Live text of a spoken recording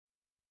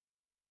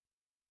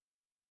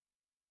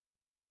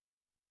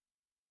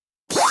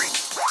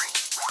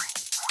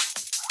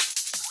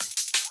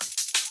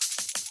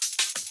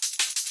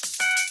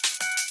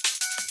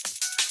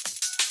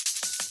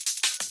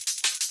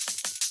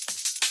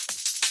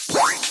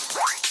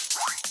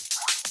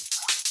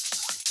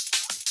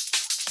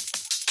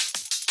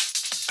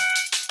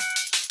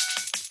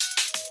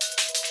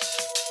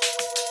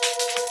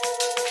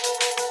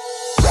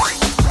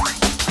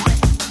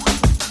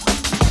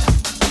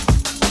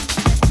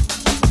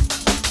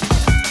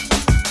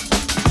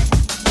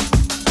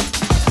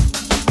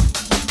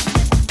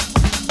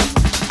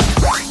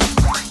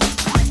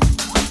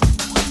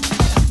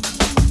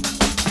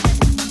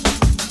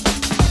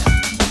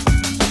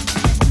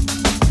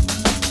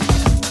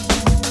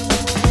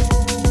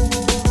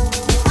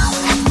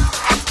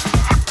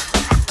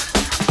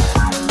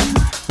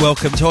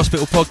welcome to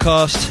Hospital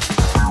Podcast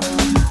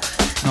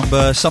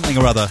number something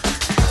or other.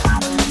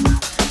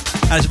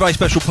 And it's a very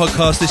special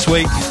podcast this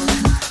week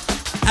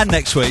and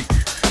next week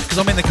because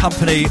I'm in the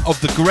company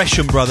of the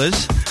Gresham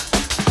brothers,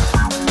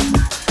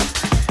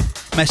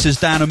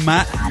 Messrs Dan and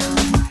Matt.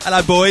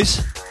 Hello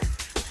boys.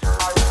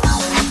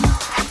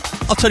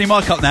 I'll turn your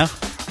mic up now.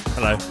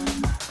 Hello.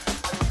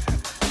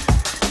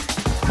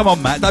 Come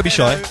on Matt, don't be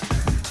shy.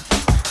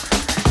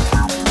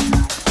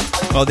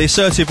 Well, the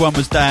assertive one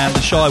was Dan,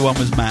 the shy one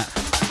was Matt.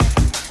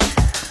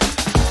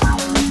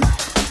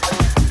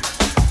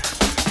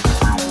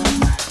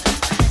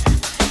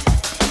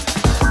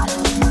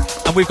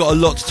 And we've got a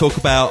lot to talk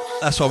about,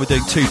 that's why we're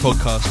doing two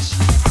podcasts.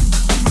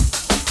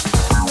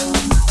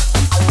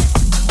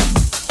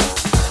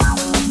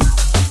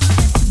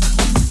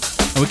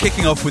 And we're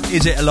kicking off with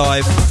Is It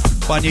Alive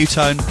by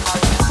Newtone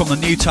from the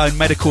Newtone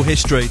Medical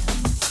History.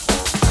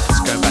 It's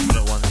going back a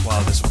little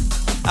while, this one.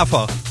 How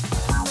far?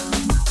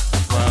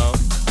 Well,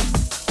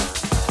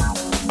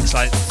 it's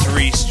like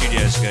 3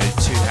 studios ago,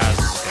 2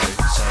 houses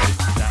ago, so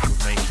that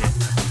would make it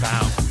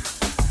about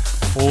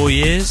 4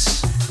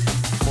 years?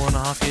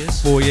 4.5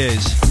 years? 4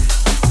 years.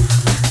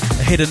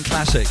 A hidden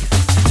classic.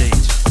 Indeed.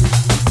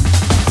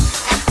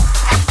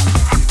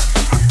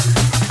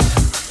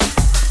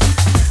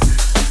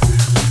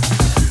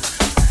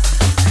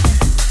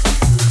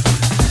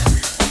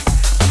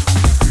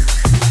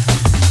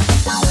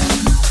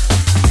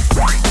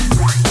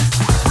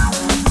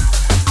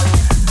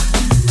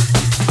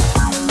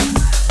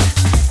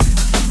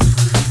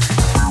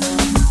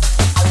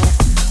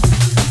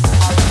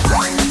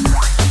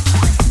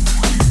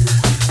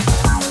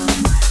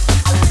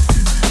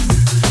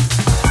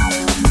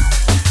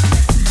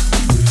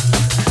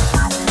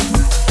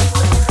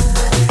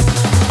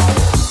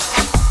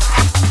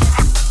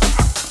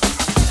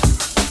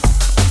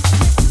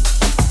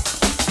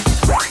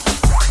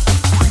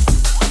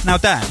 Now,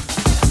 Dan.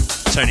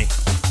 Tony.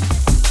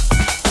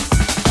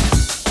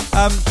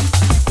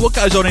 What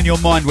goes on in your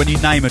mind when you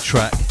name a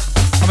track?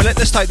 I mean,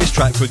 let's take this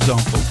track, for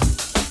example.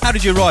 How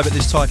did you arrive at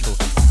this title?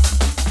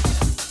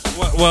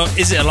 Well,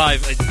 Is It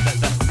Alive?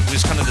 That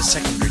was kind of the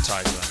secondary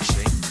title,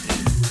 actually.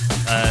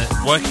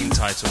 Working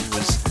title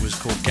was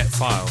called Get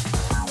File.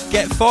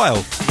 Get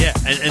File? Yeah,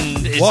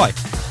 and it's, why?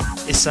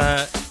 It's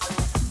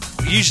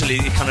usually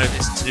it kind of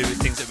is to do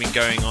with things that have been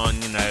going on,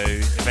 you know,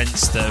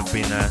 events that have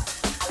been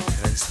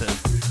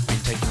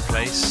taking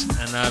place,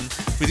 and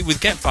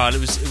with Get File, it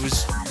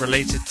was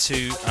related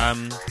to a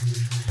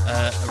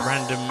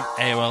random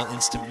AOL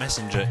Instant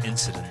Messenger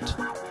incident.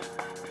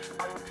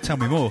 Tell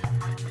me more.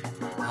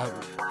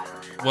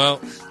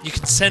 Well, you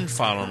can send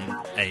file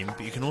on AIM,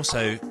 but you can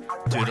also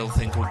do a little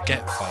thing called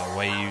Get File,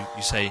 where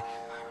you say,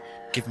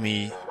 give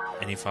me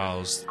any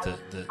files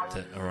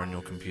that are on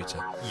your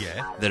computer.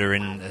 Yeah. That are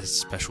in a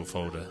special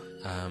folder.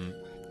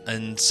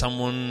 And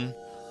someone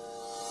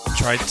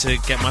tried to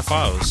get my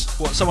files.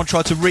 What, someone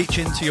tried to reach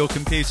into your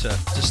computer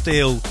to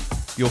steal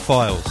your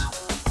files?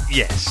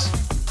 Yes.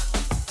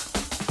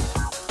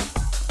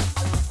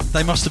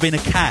 They must have been a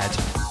cad.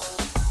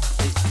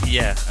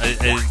 Yeah,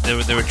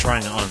 they were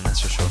trying it on,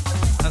 that's for sure.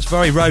 That's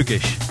very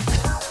roguish.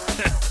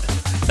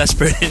 That's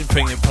putting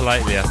it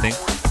politely, I think.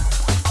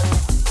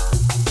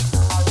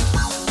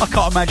 I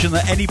can't imagine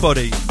that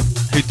anybody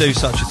who'd do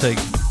such a thing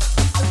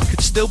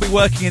could still be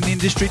working in the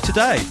industry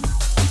today.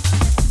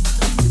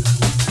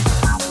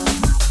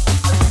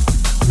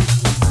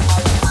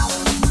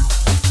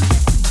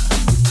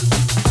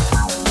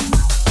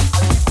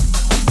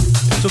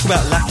 Talk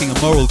about lacking a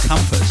moral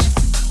compass.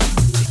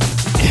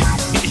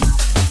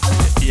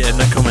 Yeah,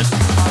 no comment.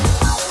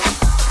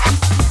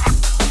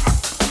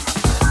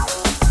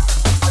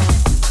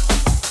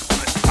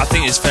 I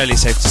think it's fairly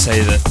safe to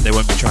say that they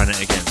won't be trying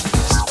it again.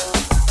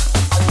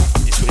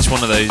 It's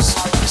one of those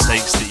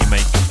mistakes that you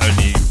make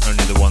only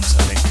the once,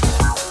 I think.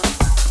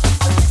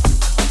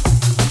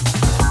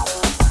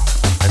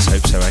 Let's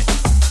hope so, eh?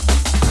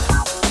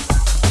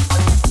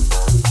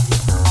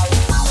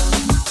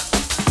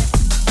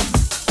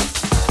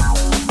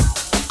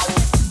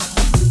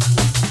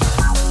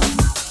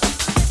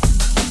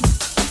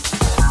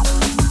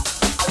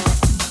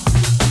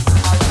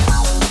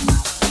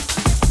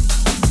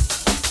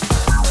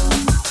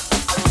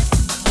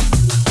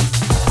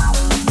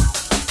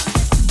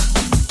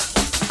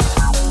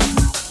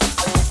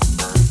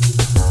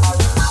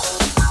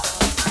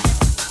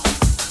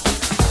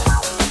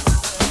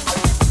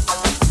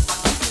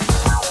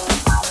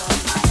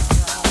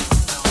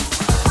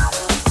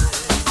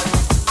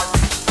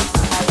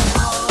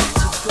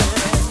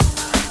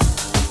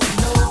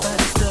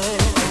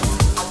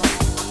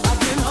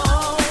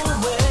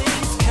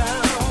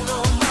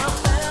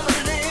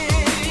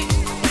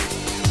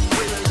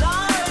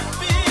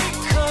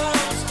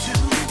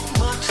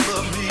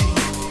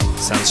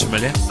 Sounds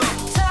familiar?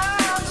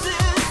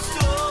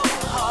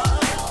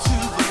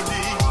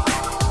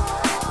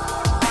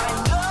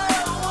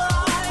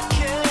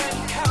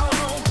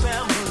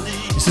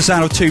 It's the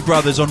sound of two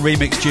brothers on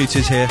remix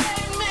duties here.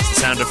 It's the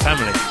sound of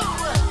family.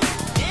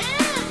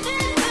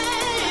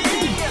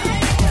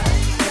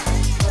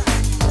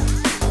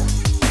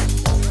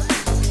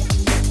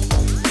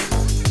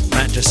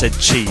 said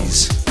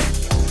cheese.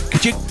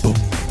 Ka-ching, boom.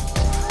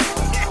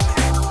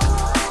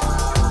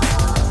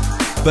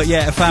 But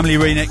yeah, a family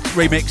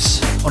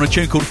remix on a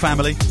tune called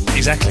Family.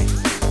 Exactly.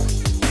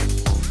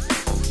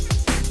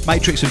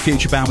 Matrix and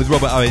Future Bound with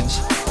Robert Owens.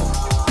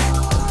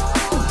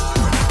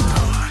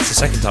 It's the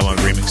second time I've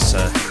remixed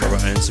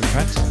Robert Owens, in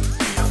fact.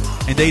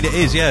 Indeed it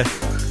is, yeah.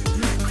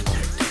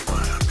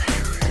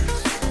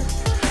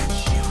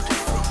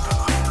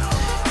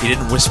 He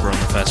didn't whisper on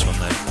the first one,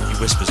 though. He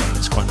whispers on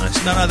this quite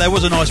nicely. No, there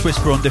was a nice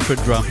whisper on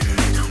different drum.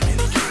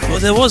 Well,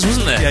 there was,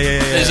 wasn't there?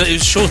 Yeah. It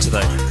was shorter,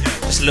 though.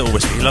 Just a little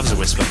whisper. He loves a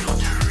whisper.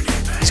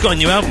 He's got a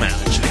new album out,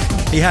 actually.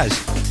 He has.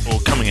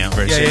 Or coming out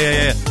very soon.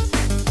 Yeah.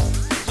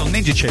 It's on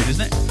Ninja Tune,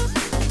 isn't it?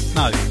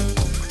 No.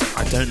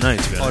 I don't know,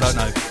 to be honest.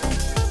 I don't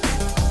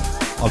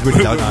know. I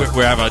really don't know.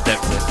 We're out of our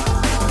depth there.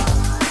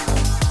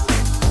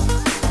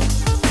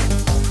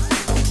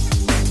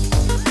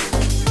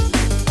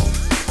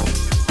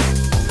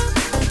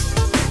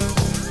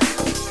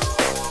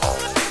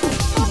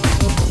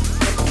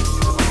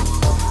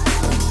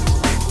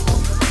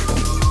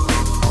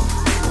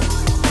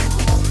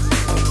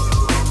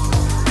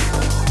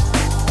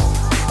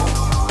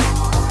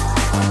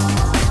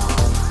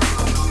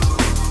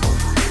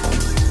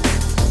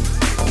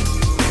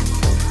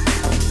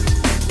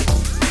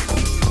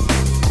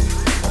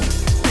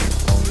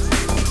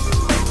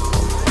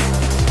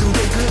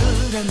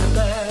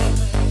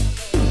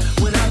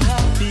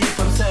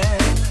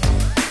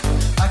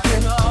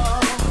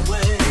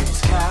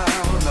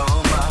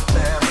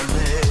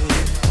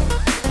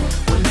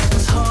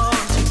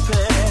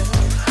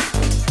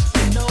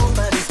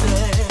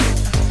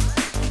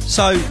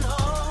 So,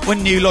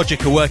 when New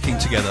Logic are working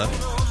together,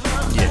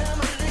 yeah.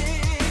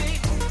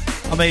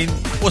 I mean,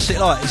 what's it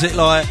like?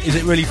 Is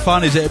it really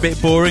fun? Is it a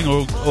bit boring,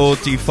 or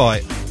do you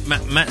fight?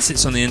 Matt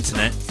sits on the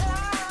internet,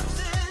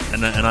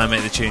 and I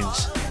make the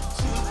tunes.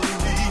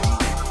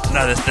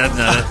 No,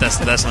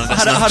 that's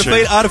not true.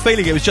 I had a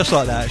feeling it was just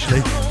like that,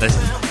 actually.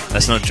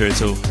 That's not true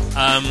at all.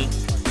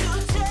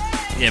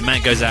 Yeah,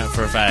 Matt goes out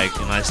for a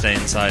fag, and I stay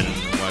inside and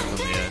work on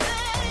the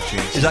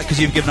tunes. Is that because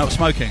you've given up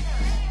smoking?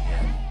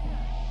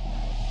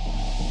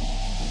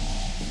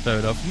 Fair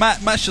enough.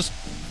 Matt's just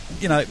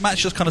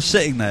kind of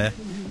sitting there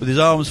with his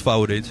arms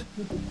folded,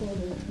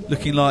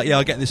 looking like,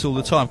 I get this all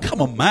the time.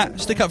 Come on, Matt,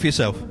 stick up for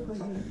yourself.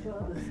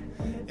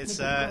 It's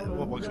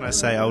what can I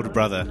say? Older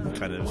brother,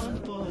 kind of.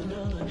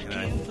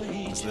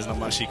 There's not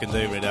much you can do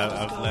really.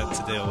 I've learned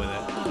to deal with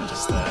it.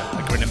 Just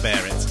grin and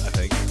bear it, I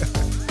think.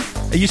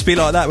 It used to be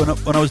like that when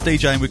I was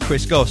DJing with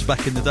Chris Goss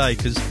back in the day.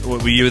 Because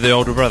were you the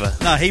older brother?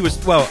 No, he was.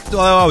 Well,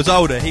 I was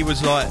older. He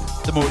was like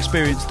the more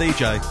experienced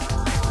DJ.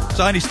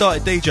 So I only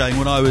started DJing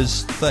when I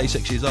was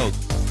 36 years old.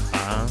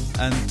 Uh-huh.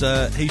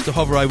 And he used to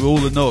hover over all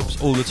the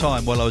knobs all the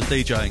time while I was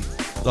DJing,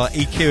 like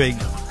EQing.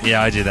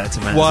 Yeah, I did that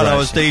to Matt while well, I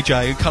was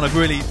DJing. Kind of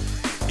really,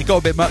 it got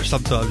a bit much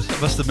sometimes, I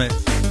must admit.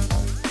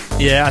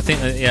 Yeah, I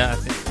think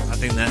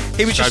that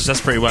he was describes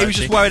us pretty well. He was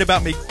just worried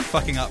about me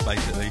fucking up,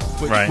 basically,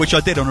 which I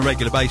did on a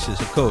regular basis,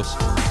 of course.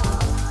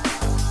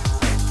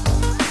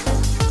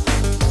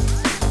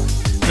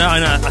 No, I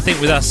know. I think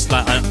with us,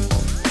 like,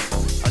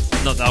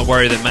 not that I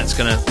worry that Matt's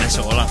going to mess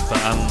it all up, but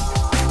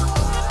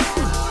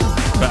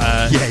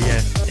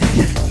yeah.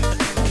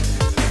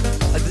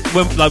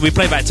 When, we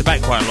play back to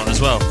back quite a lot as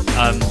well.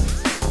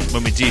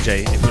 When we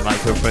DJ, if we're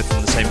both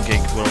on the same gig,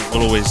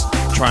 we'll always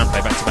try and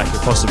play back to back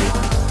if possible.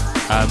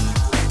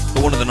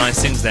 But one of the nice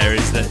things there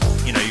is that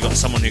you've got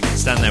someone who can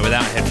stand there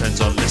without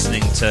headphones on,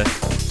 listening to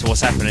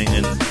what's happening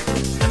and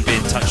be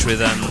in touch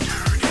with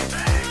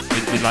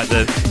like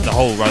the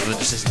whole, rather than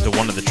just listening to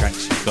one of the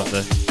tracks. You've got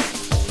the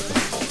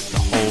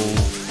whole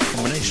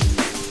combination.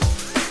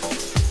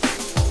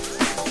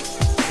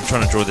 I'm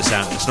trying to draw this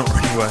out and it's not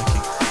really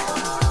working.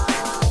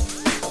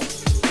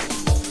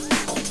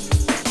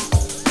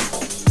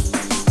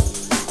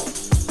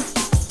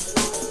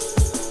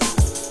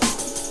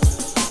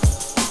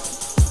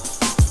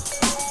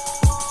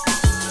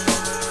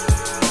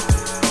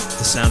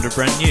 The sound of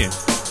brand new.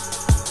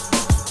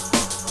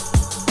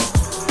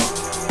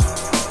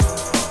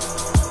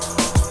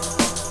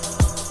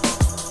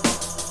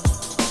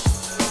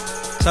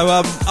 So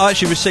I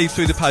actually received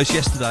through the post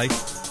yesterday,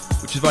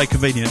 which is very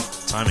convenient.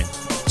 Timing.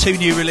 2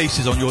 new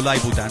releases on your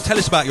label, Dan. Tell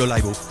us about your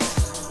label.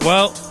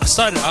 Well, I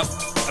started up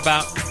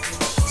about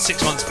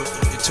 6 months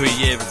to a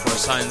year before I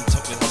signed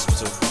Top With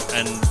Hospital,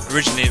 and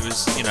originally it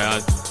was,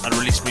 I'd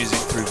released music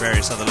through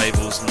various other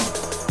labels and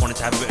wanted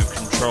to have a bit of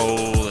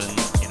control and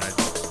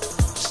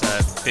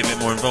just be a bit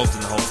more involved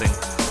in the whole thing.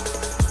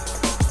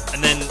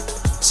 And then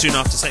soon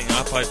after setting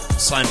up, I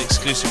signed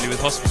exclusively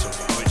with Hospital,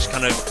 which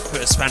kind of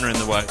put a spanner in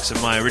the works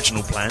of my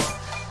original plan.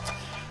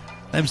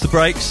 Them's the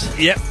breaks.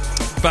 Yep.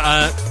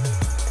 But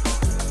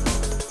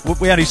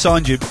we only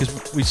signed you because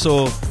we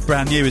saw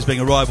Brand New as being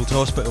a rival to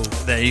Hospital.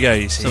 There you go,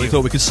 you see. So we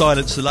thought we could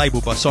silence the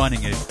label by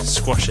signing you.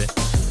 Squash it.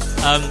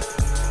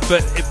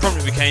 But it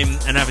probably became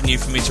an avenue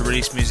for me to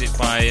release music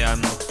by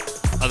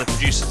other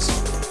producers,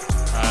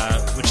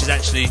 which is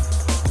actually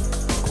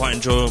quite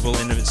enjoyable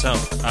in of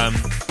itself.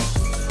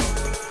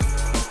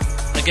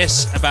 I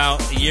guess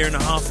about a year and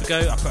a half ago,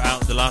 I put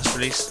out the last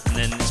release, and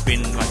then it's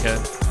been like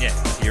a year and a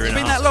half. It's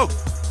been that long?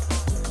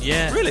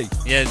 Yeah. Really?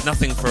 Yeah,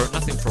 nothing for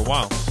a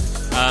while.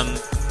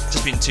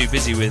 Just been too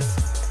busy with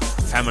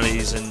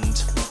families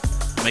and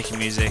making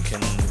music,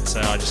 and so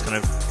I just kind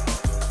of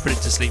put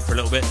it to sleep for a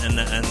little bit, and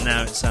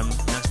now it's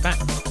back.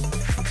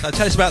 So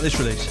tell us about this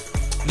release.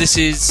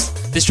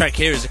 This track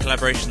here is a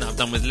collaboration that I've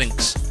done with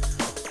Lynx,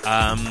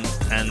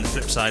 and the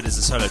flip side is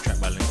a solo track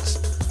by Lynx.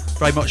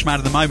 Very much man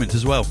of the moment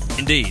as well.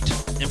 Indeed.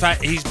 In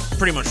fact, he's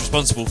pretty much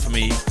responsible for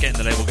me getting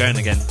the label going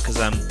again, because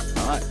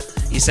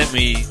he sent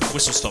me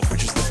Whistle Stop,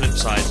 which was the flip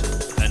side,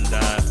 and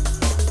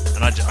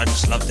I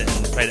just loved it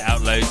and played it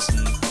out loads,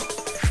 and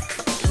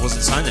it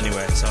wasn't signed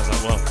anywhere, so I was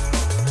like, well,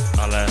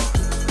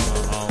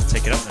 I'll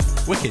take it up then.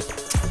 Wicked.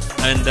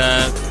 And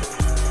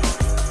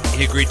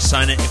he agreed to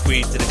sign it if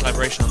we did a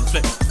collaboration on the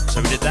flip,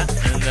 so we did that,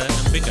 and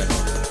bingo.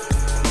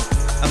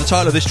 And the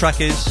title of this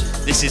track is?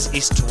 This is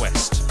East to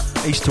West.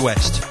 East to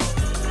West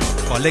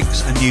by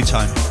Lynx and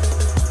Newtone.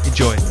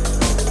 Enjoy.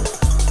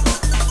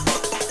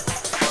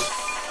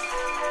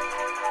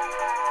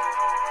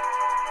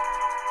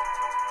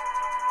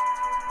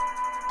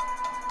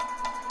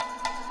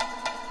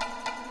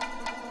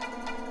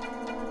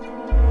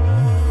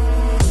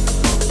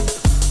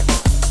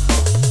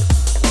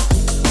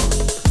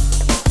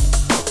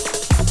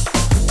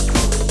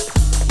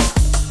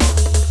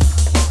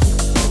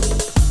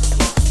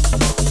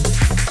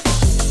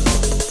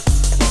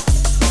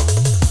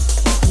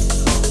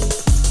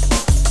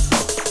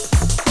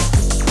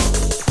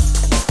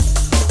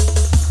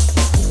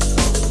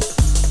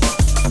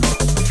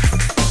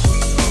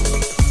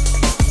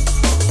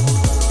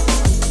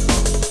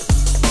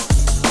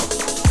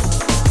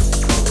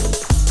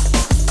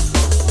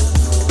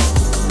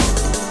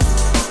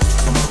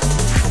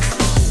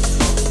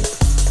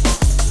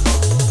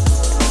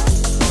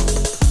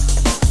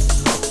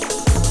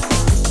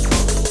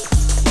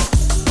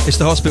 It's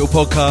the Hospital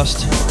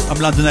Podcast.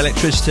 I'm London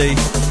Electricity,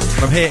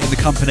 and I'm here in the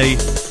company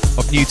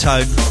of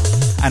Newtone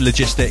and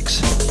Logistics.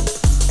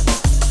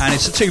 And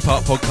it's a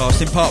two-part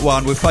podcast. In part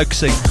one, we're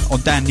focusing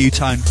on Dan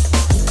Newtone.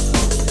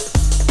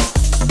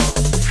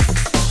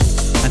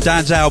 And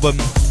Dan's album,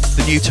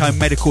 The Newtone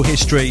Medical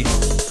History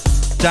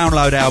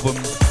download album,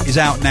 is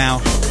out now.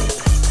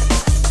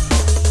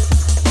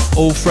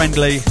 All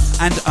friendly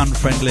and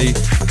unfriendly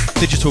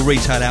digital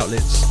retail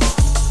outlets.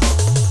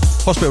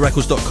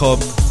 Hospitalrecords.com,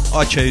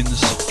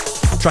 iTunes,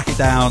 track it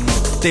down,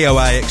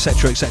 DOA,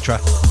 etc, etc.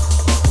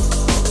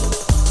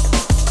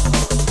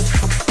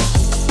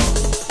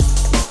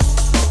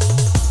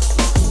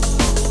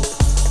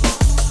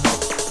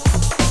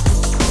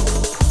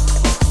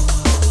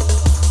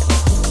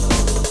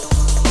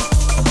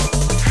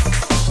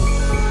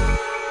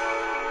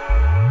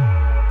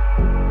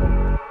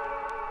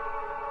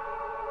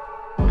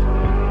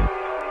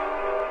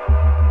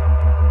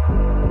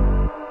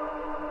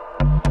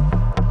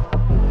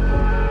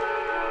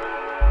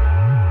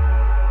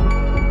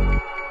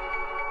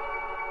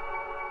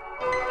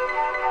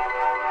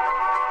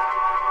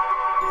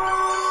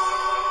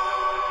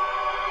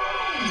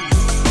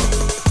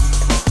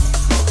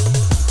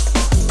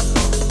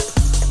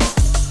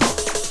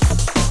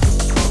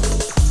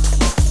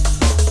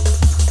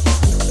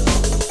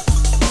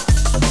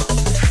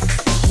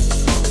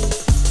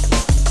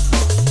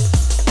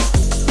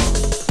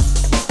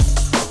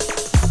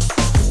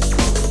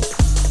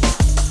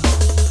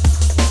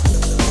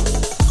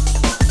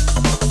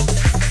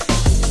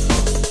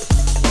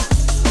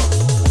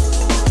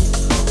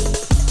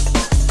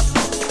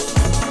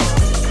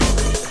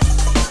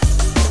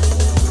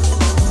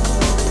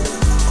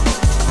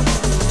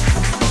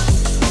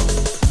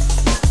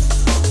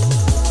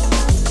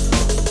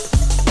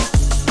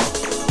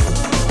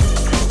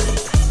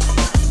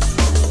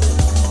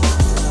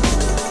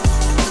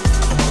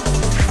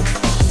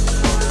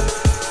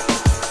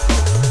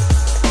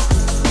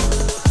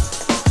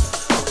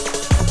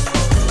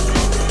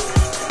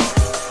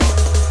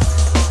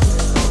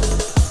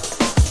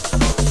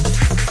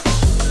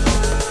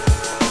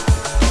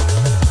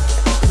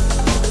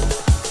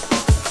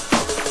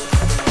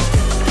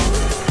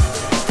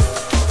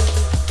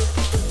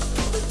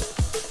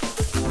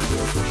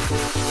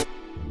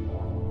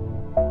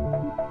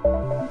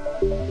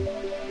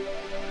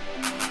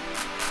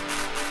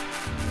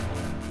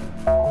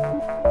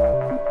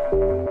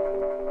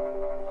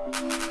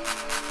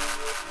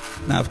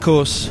 Now, of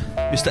course,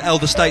 Mr.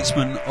 Elder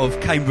Statesman of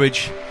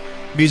Cambridge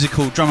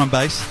musical drum and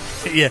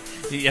bass. Yeah,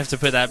 you have to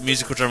put that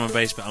musical drum and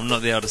bass, but I'm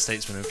not the Elder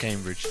Statesman of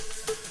Cambridge.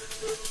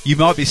 You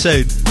might be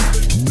soon.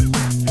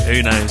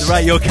 Who knows? The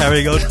rate you're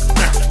carrying on.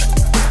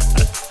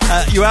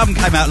 Your album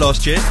came out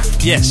last year.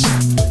 Yes.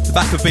 The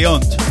Back of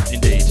Beyond.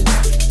 Indeed.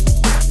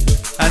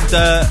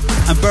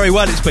 And very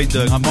well it's been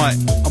doing, I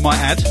might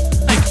add.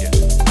 Thank you.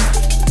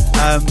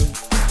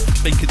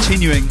 Been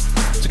continuing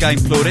to gain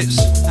plaudits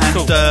and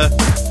cool.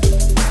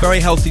 Very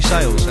healthy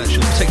sales,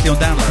 actually, particularly on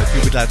download,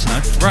 you'll be glad to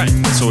know. Right,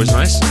 that's always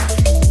nice.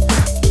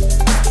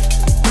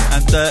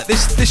 And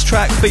this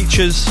track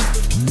features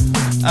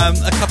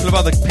a couple of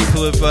other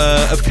people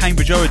of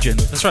Cambridge origin.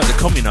 That's right, the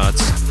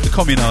Communards. The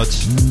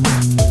Communards.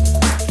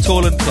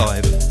 Tall and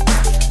Clive.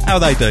 How are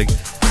they doing?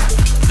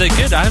 They're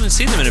good. I haven't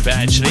seen them in a bit,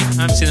 actually.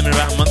 I haven't seen them in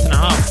about a month and a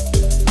half.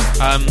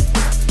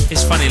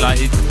 It's funny, like,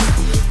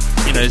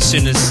 you know, as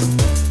soon as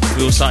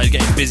we all started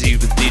getting busy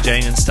with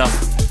DJing and stuff,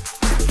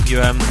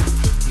 you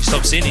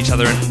stop seeing each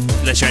other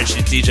unless you're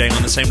actually DJing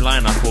on the same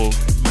lineup or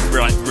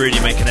like really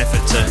make an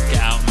effort to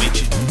get out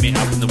and meet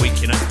up in the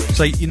week, you know.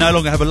 So you no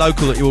longer have a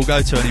local that you all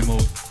go to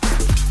anymore?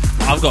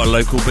 I've got a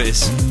local, but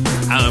it's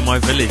out in my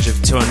village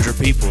of 200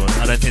 people.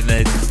 I don't think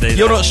they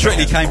You're not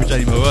strictly Cambridge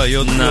anymore, are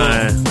you?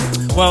 No.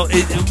 Well,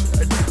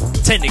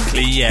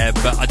 technically, yeah,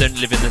 but I don't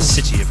live in the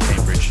city of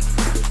Cambridge.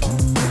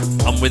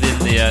 I'm within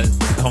the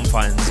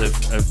confines of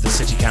the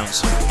city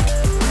council.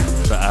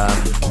 But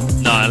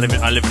no, I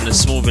live in a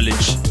small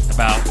village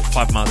about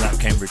 5 miles out of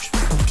Cambridge.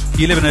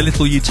 You live in a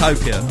little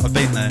utopia. I've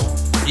been there.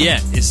 Yeah,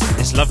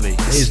 it's lovely.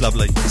 It is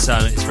lovely.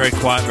 It's very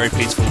quiet, very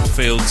peaceful.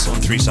 Fields on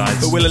 3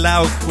 sides. But we'll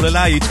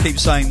allow you to keep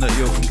saying that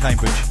you're from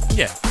Cambridge.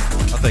 Yeah,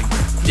 I think.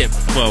 Yeah,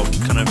 well,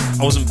 kind of.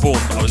 I wasn't born,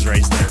 but I was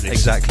raised there at least.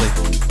 Exactly.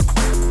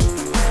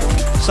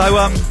 So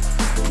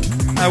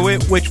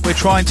we're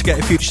trying to get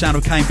a Future Sound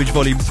of Cambridge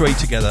Volume 3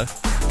 together.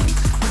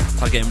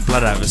 It's like getting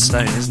blood out of a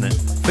stone, isn't it?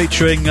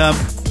 Featuring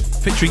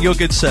your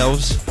good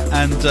selves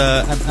and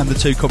the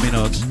two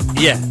Communards.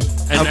 Yeah.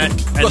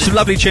 Got some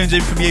lovely tunes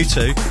in from you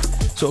two,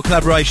 sort of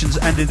collaborations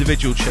and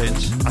individual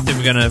tunes. I think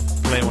we're going to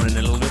play one in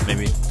a little bit,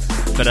 maybe.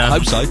 But I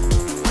hope so.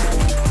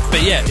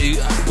 But yeah,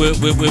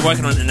 we're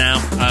working on it now,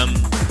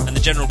 and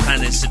the general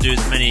plan is to do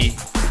as many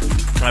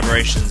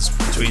collaborations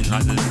between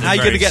like the How are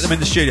you going to get them in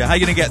the studio? How are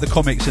you going to get the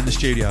comics in the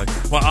studio?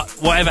 Well,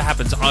 whatever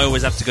happens, I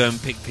always have to go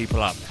and pick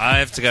people up. I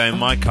have to go in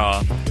my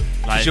car.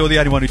 Like, you're the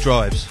only one who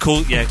drives.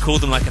 Call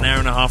them like an hour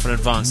and a half in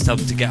advance, tell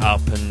them to get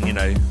up and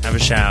have a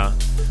shower,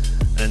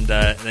 and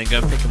then go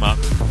and pick them up.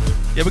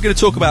 Yeah, we're going to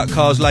talk about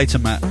cars later,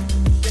 Matt.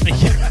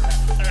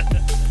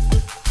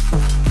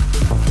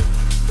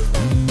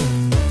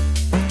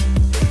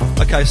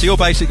 Okay, so you're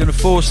basically going to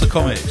force the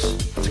comics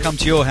to come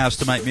to your house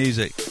to make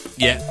music.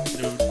 Yeah,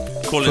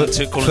 call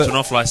into an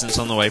off license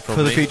on the way,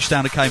 probably. For the Future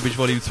Sound of Cambridge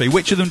Volume 3.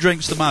 Which of them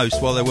drinks the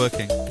most while they're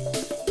working?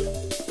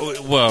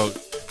 Well,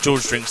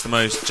 George drinks the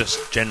most,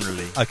 just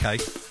generally. Okay.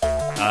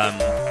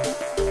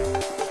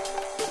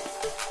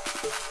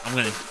 I'm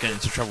going to get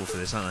into trouble for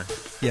this, aren't I?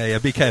 Yeah,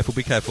 be careful.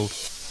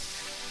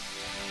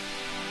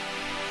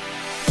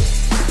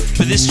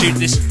 But this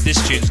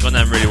tune's gone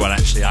down really well,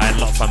 actually. I had a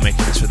lot of fun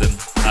making this with them.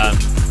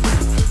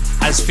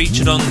 As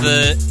featured on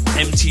the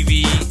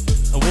MTV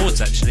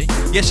Awards, actually.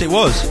 Yes, it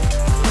was.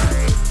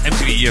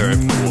 MTV Europe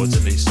Awards,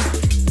 at least.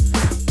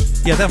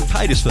 Yeah, they haven't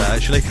paid us for that,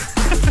 actually.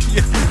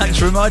 Yeah, thanks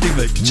for reminding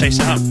me. Chase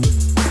it up.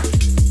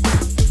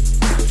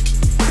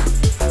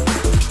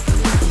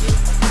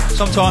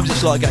 Sometimes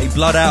it's like getting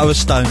blood out of a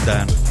stone,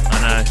 Dan.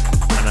 I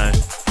know.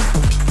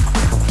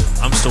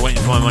 I'm still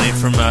waiting for my money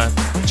from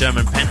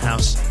German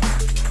Penthouse.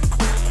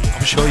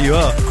 I'm sure you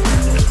are.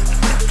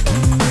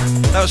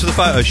 That was for the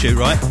photo shoot,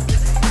 right?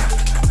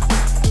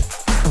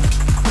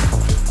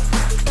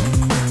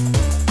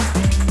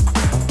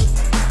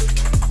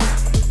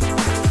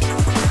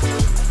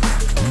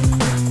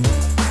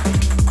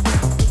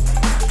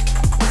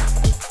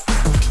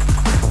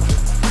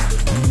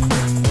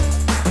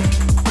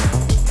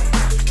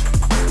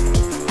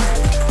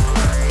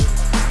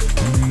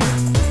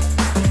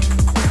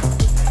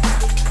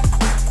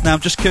 Now I'm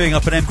just queuing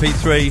up an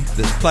MP3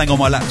 that's playing on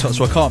my laptop,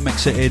 so I can't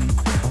mix it in.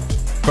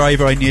 Very,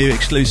 very new,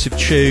 exclusive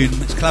tune.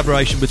 It's a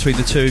collaboration between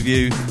the two of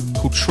you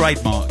called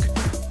Trademark.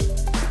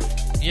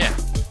 Yeah.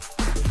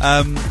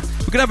 We're going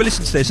to have a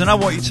listen to this, and I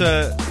want you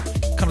to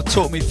kind of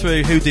talk me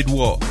through who did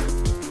what.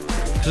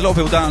 Because a lot of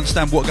people don't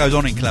understand what goes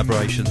on in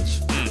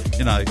collaborations.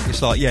 You know,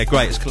 it's like, yeah,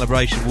 great, it's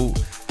collaboration. Well,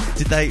 what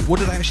did they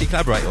actually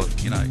collaborate on?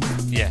 You know,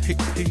 yeah.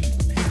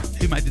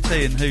 Who made the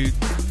tea and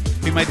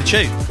who made the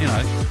tune? You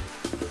know.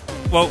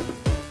 Well,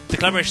 the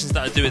collaborations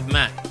that I do with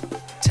Matt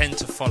tend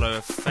to follow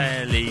a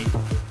fairly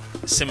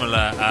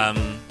similar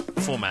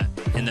format,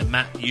 in that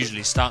Matt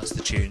usually starts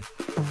the tune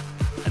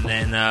and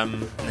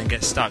then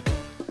gets stuck,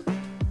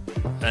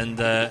 and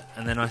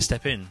then I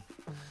step in.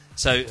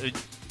 So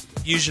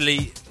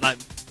usually, like,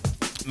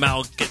 Matt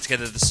will get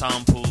together the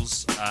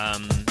samples,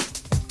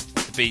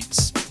 the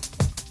beats,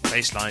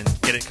 bass line,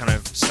 get it kind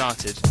of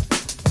started.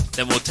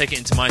 Then we'll take it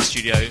into my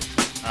studio.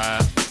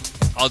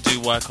 I'll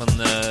do work on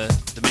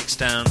the mix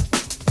down,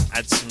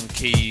 add some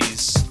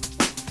keys,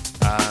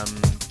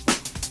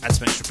 add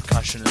some extra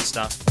percussion and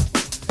stuff.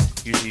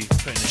 Usually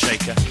put in a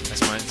shaker.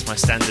 That's my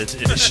standard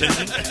edition.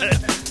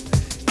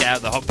 Get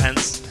out the hot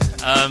pants.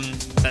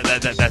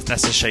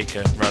 That's a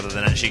shaker rather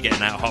than actually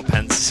getting out hot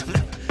pants.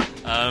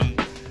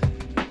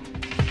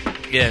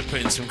 Yeah,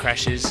 put in some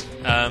crashes.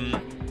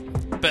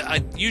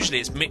 But usually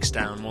it's mixed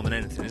down more than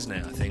anything, isn't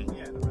it? I think.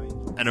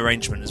 An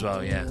arrangement as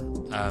well, yeah.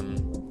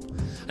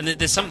 And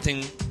there's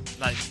something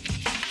like,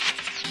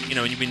 you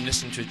know, when you've been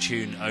listening to a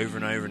tune over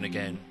and over and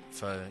again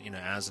for, you know,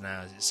 hours and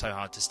hours, it's so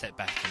hard to step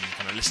back and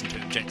kind of listen to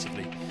it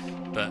objectively.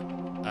 But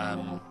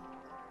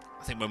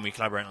I think when we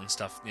collaborate on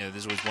stuff,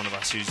 there's always one of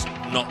us who's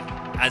not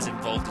as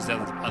involved as the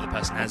other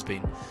person has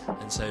been,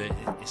 and so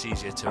it's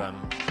easier to,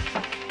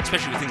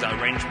 especially with things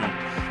like arrangement,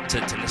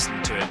 to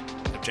listen to it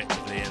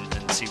objectively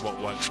and see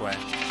what works where.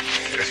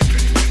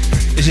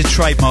 This is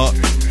Trademark,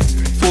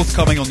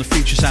 forthcoming on the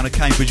Future Sound of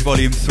Cambridge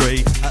Volume 3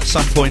 at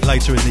some point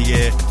later in the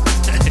year.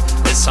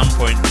 At some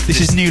point.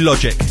 This is New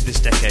Logic. This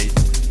decade.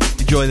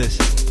 Enjoy this.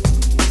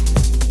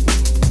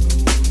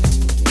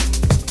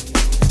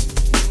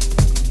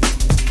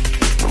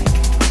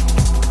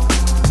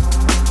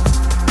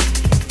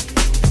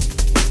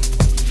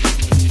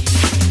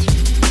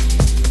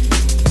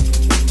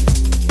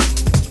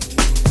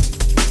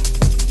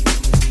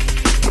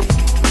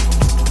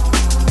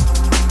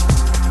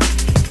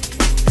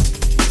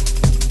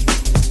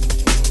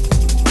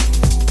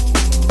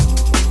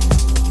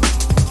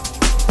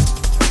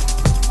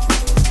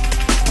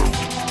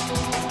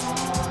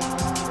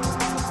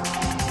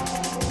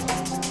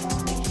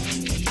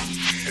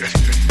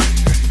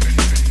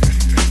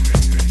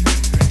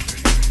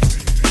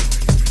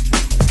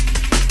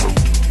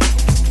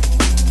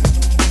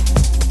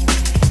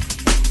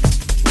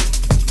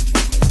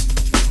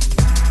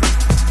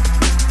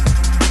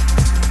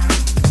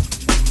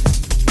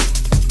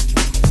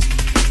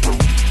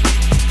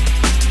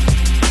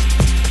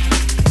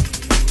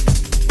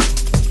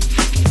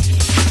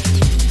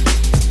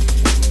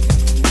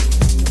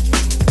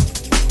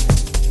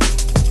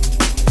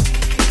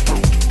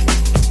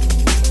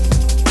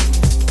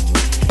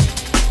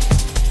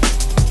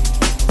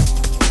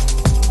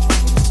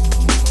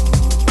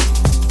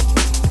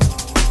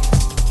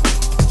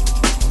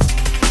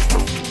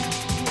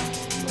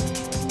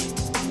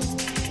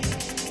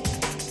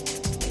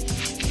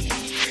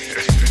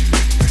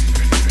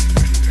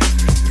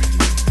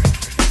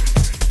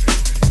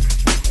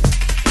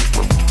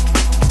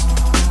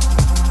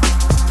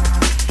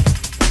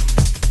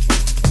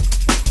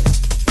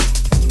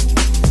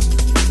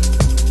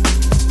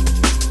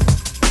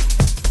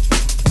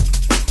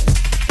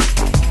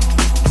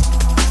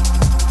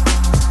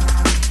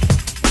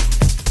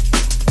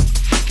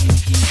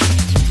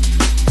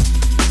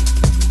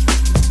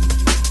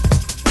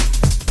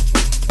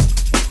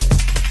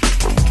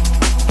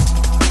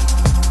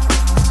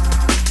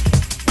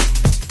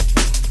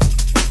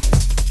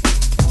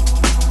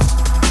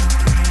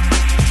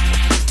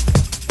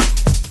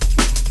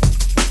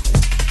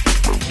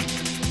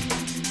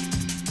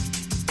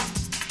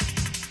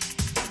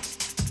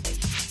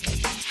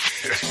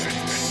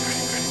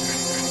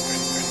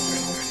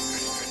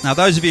 Now,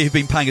 those of you who've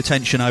been paying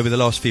attention over the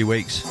last few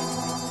weeks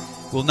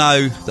will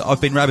know that I've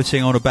been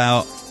rabbiting on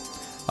about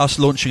us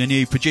launching a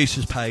new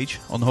producers page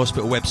on the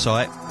hospital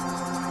website,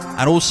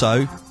 and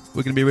also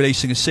we're going to be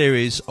releasing a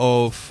series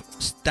of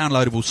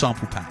downloadable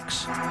sample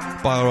packs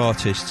by our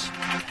artists,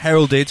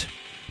 heralded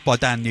by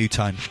Dan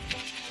Newtone.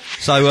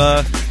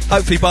 So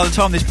hopefully by the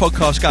time this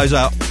podcast goes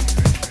out,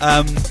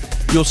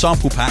 your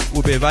sample pack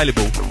will be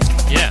available.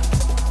 Yeah.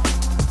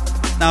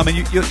 Now, I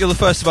mean, you're the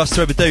first of us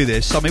to ever do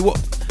this. I mean, what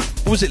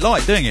was it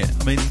like doing it?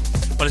 I mean,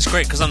 well, it's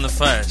great because I'm the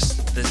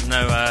first. There's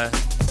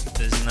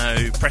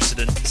no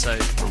precedent, so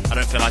I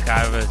don't feel like I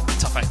have a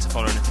tough act to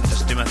follow or anything.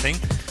 Just do my thing.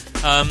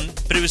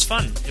 But it was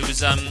fun. It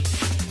was.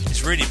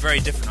 It's really very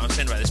different. I was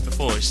saying about this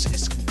before.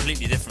 It's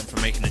completely different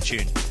from making a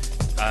tune,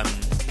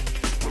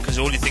 because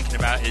all you're thinking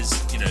about is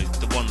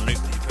the one loop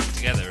that you're putting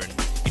together, and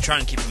you try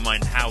and keep in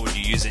mind how would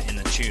you use it in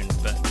a tune.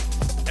 But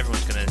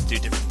everyone's going to do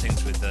different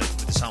things with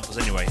the samples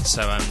anyway.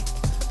 So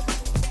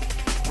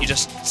you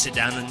just sit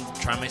down and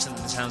try and make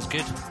something that sounds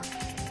good.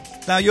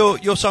 Now,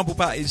 your sample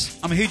pack is...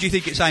 I mean, who do you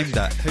think it's aimed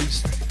at?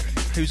 Who's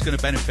going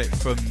to benefit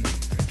from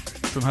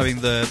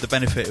having the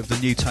benefit of the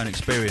Newtone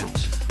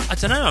experience? I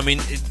don't know. I mean,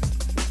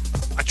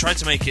 I tried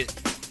to make it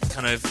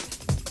kind of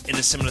in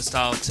a similar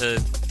style to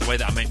the way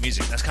that I make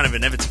music. That's kind of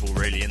inevitable,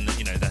 really, and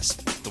that's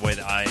the way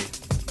that I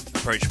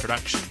approach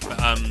production. But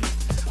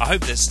I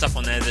hope there's stuff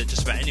on there that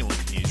just about anyone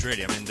can use,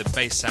 really. I mean, the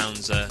bass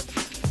sounds are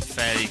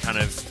fairly kind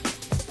of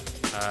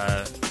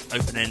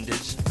open-ended.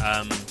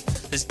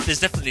 There's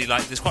definitely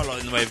there's quite a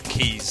lot in the way of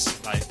keys,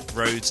 like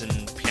Rhodes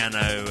and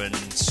piano and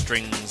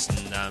strings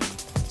and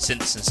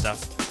synths and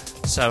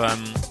stuff. So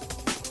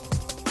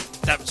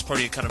that was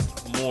probably kind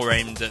of more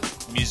aimed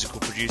at musical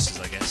producers,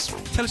 I guess.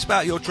 Tell us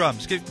about your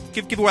drums.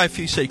 Give away a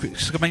few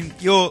secrets. I mean,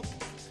 you're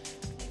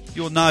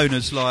known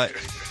as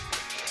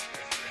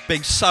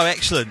being so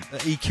excellent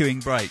at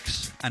EQing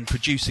breaks and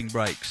producing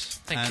breaks.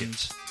 Thank you.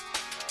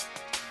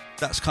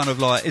 That's kind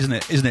of isn't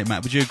it,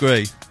 Matt? Would you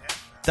agree?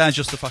 Dan's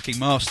just the fucking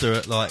master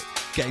at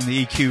getting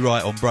the EQ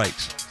right on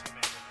breaks.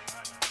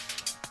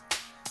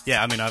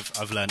 Yeah, I mean,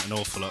 I've learned an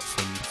awful lot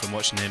from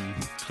watching him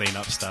clean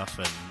up stuff,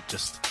 and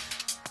just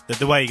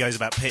the way he goes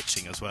about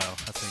pitching as well.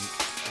 I think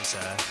is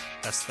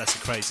that's the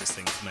craziest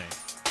thing for me.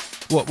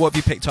 What have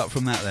you picked up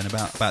from that then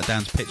about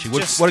Dan's pitching?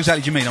 What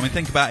exactly do you mean? I mean,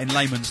 think about it in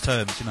layman's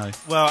terms,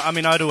 Well, I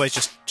mean, I'd always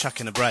just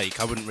chuck in a break.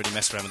 I wouldn't really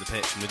mess around with the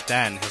pitch. And with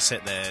Dan, he'll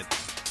sit there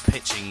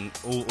pitching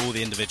all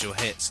the individual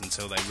hits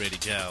until they really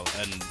gel.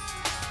 And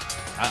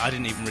I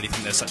didn't even really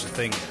think there's such a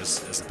thing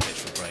as a pitch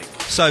for break.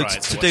 So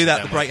to do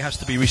that, the break has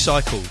to be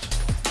recycled.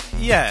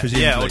 Yeah,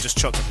 presumably. or just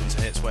chopped up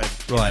into hits,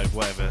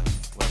 whatever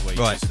way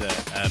you Right. choose to do it.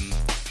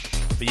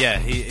 But yeah,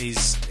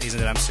 he's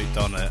an absolute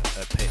don at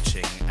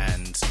pitching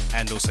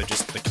and also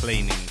just the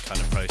cleaning kind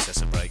of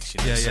process of breaks.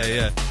 You know,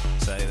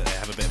 So they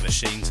have a bit of a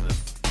sheen to them.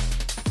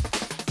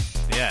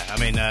 But yeah, I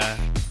mean,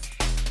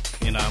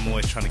 I'm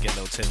always trying to get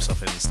little tips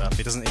off him and stuff.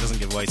 He doesn't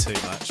give away too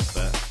much,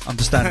 but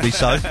Understandably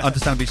so.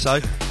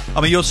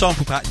 I mean, your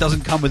sample pack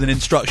doesn't come with an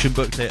instruction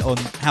booklet on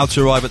how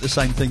to arrive at the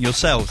same thing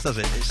yourselves, does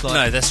it? It's like,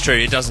 No, that's true.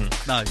 It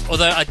doesn't. No.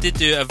 Although I did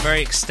do a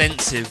very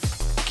extensive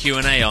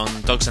Q&A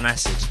on Dogs and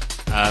Acid.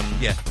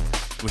 Yeah.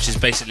 Which is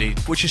basically...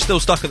 Which is still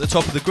stuck at the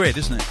top of the grid,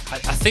 isn't it? I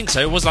think so.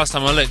 It was last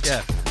time I looked.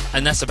 Yeah.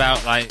 And that's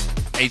about,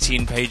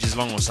 18 pages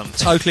long or something.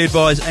 Totally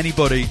advise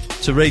anybody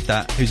to read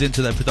that who's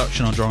into their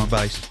production on drum and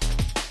bass.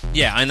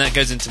 Yeah, and that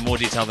goes into more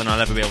detail than I'll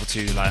ever be able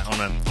to,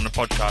 on a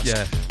podcast.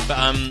 Yeah. But,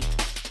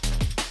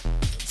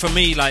 for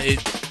me, I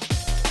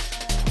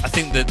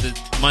think that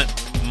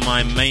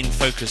my main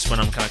focus when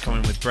I'm kind of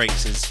coming with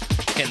breaks is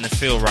getting the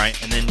feel right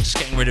and then just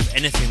getting rid of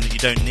anything that you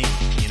don't need,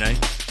 you know?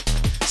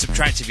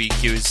 Subtractive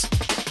EQ is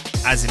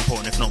as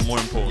important, if not more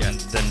important,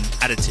 than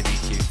additive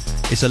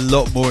EQ. It's a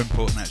lot more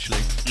important,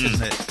 actually,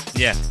 isn't it?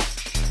 Yeah.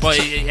 Well,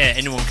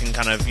 anyone can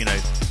kind of,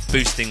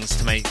 boost things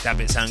to make that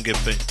bit sound good,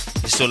 but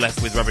you're still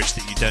left with rubbish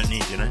that you don't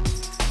need, you know?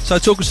 So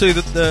talk us through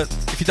the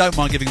if you don't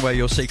mind giving away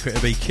your secret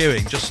of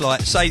EQing, just like,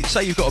 say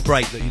you've got a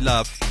break that you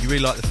love, you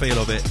really like the feel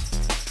of it,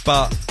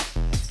 but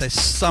there's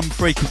some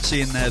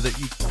frequency in there that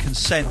you can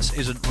sense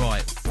isn't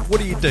right. What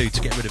do you do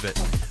to get rid of it?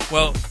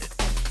 Well,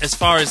 as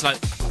far as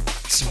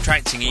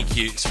subtractive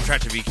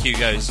EQ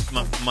goes,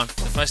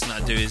 the first thing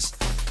that I do is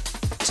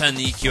turn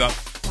the EQ up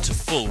to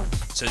full,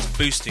 so it's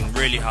boosting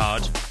really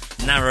hard,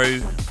 narrow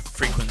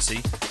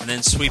frequency, and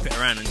then sweep it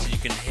around until you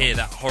can hear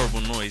that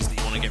horrible noise that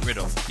you want to get rid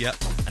of. Yep.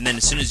 And then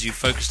as soon as you've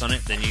focused on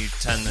it, then you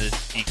turn the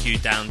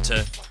EQ down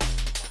to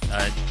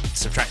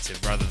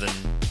subtractive rather than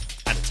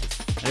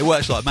additive. And it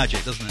works like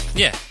magic, doesn't it?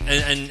 Yeah,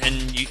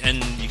 and you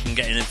can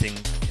get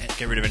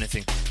rid of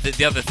anything.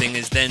 The other thing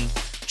is then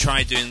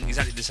try doing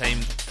exactly the same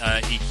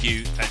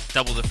EQ at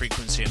double the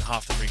frequency and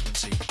half the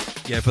frequency.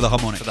 Yeah, for the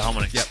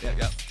harmonics.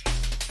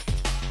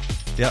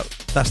 Yep.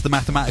 That's the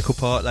mathematical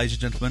part, ladies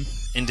and gentlemen.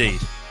 Indeed.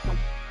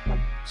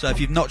 So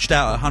if you've notched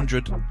out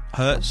 100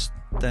 hertz,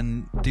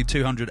 then do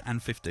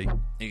 250.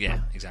 Yeah,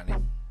 exactly.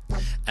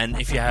 And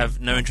if you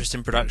have no interest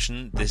in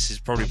production, this has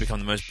probably become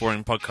the most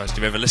boring podcast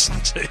you've ever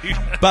listened to.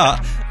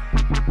 But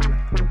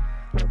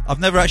I've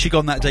never actually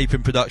gone that deep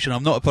in production.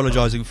 I'm not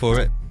apologising for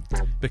it,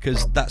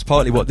 because that's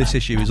partly what this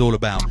issue is all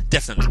about.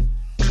 Definitely.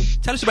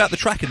 Tell us about the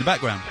track in the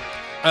background.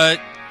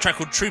 Track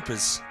called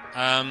Troopers,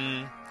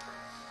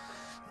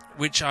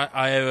 which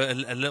I owe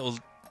a little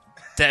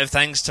debt of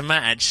thanks to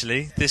Matt,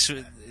 actually. This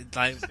was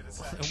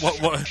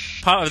what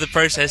part of the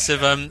process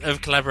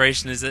of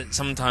collaboration is that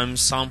sometimes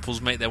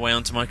samples make their way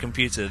onto my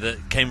computer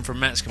that came from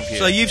Matt's computer.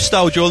 So you've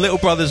stole your little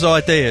brother's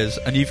ideas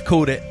and you've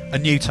called it a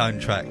new tone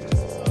track.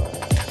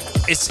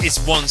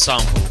 It's one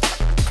sample.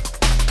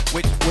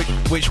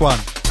 Which one?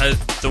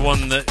 The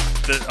one that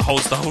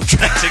holds the whole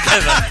track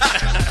together.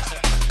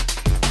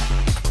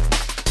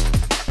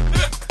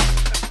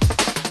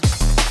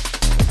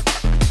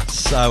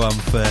 So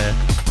unfair.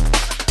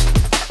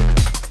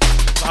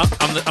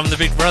 I'm the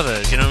big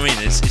brother, do you know what I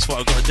mean? It's what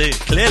I've got to do.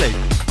 Clearly.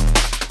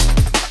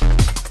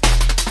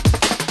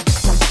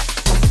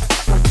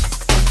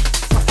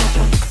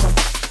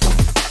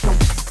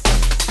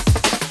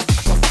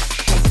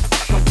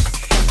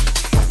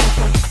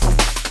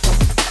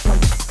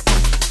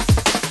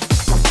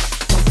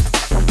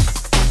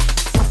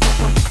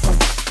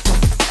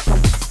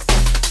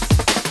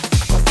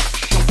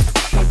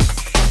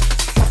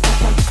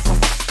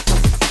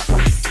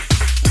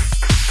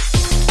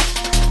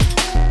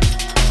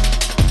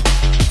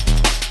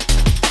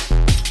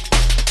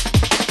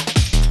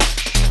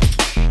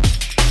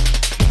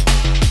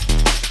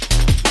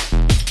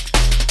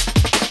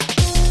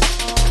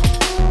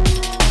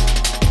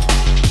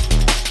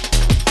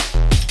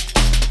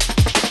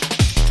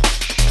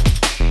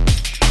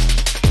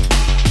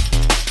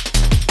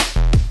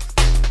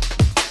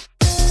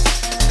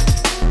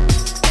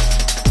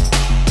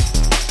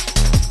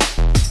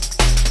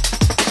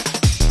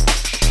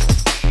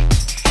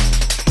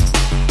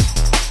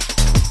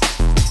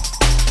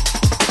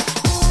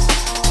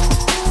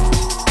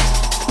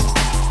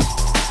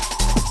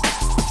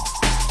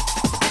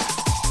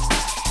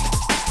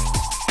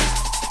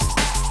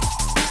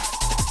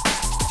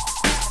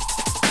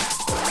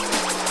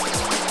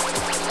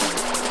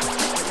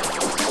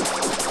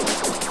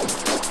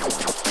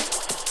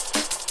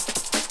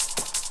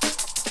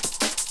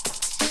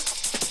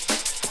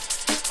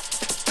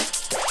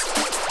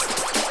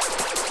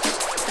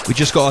 We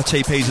just got our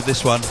TPs of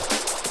this one.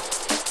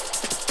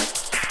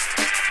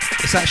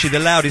 It's actually the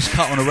loudest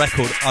cut on a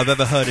record I've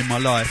ever heard in my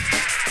life.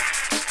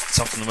 It's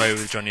off and away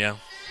with Johnny L.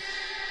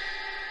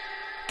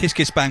 Kiss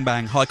Kiss Bang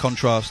Bang, High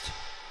Contrast,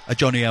 a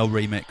Johnny L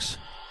remix.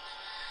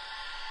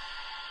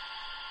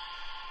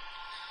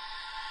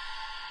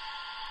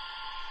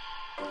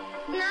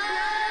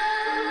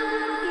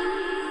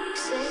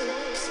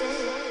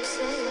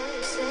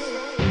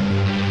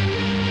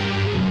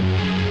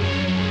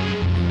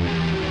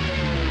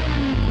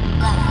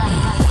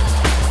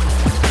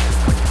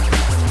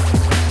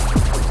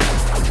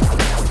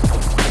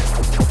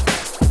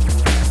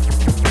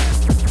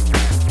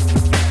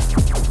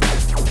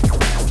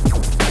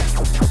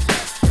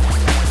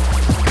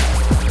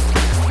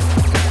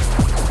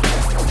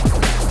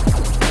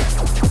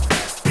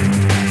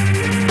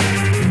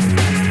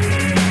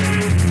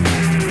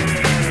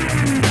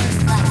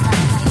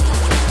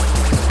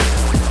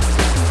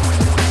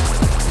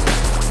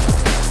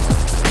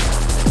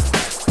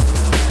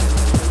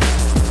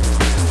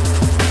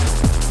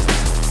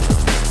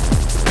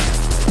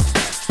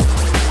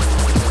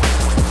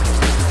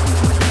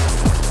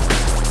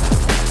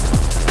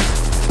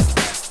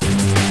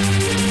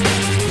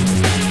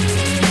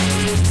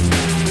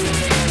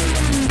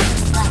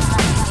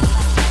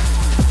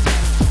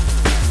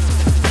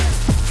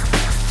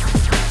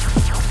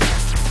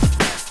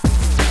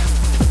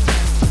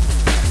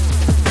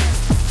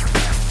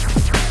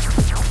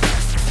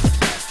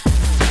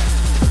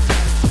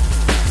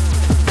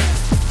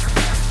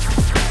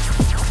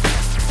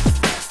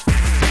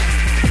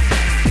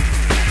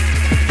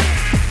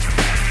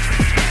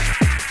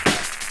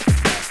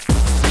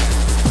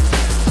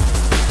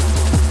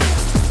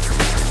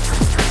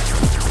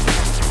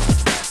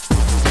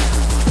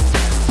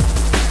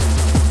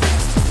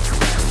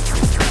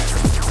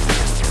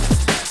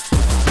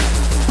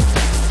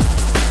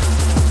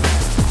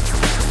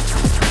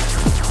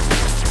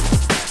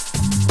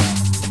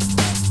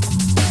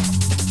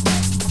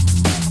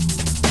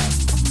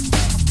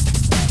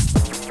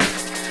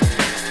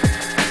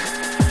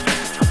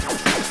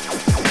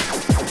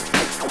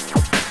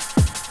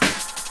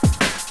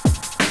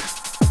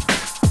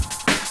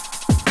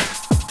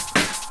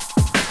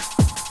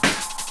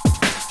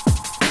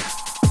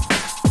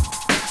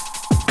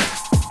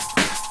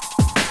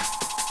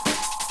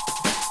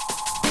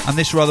 And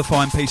this rather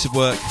fine piece of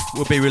work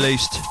will be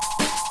released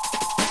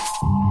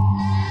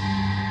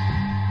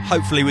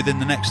hopefully within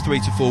the next 3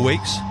 to 4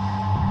 weeks.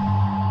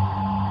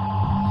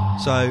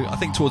 So I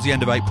think towards the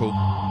end of April.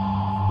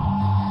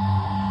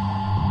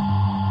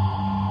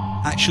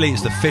 Actually,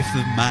 it's the 5th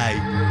of May.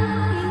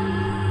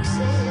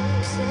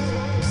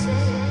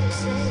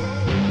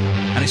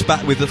 And it's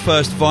back with the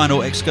first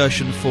vinyl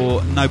excursion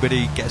for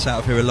Nobody Gets Out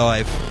of Here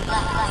Alive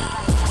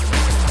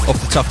off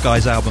the Tough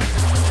Guys album.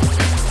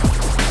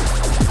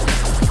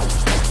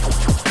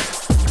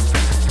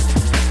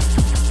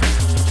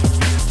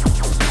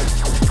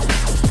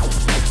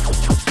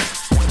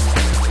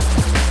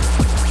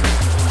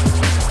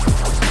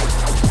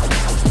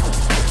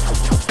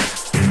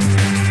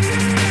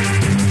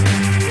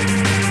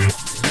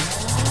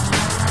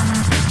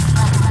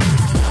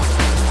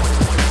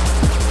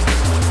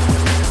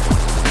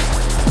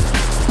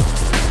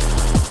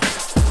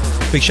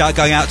 Big shout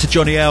going out to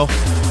Johnny L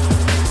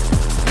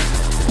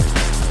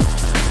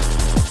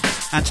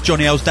and to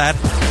Johnny L's dad,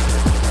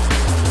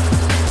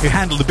 who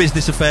handled the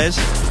business affairs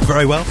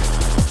very well,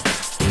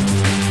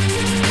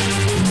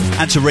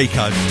 and to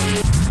Rico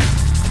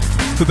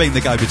for being the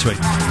go-between.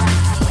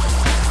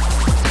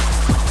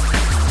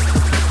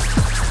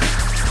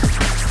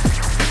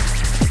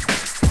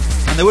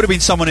 And there would have been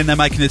someone in there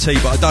making the tea,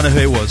 but I don't know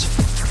who it was.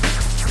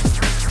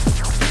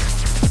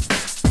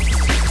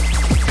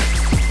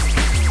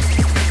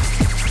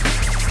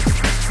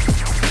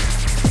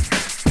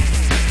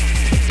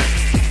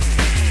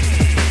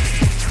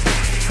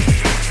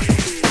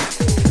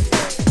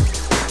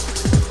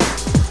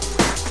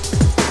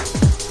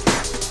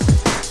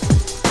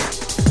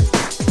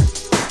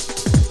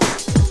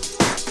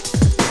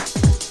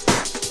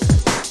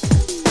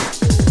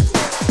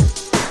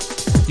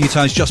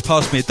 Newtone's just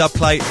passed me a dub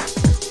plate,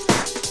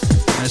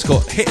 and it's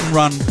got Hit and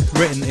Run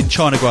written in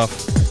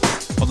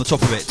Chinagraph on the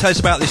top of it. Tell us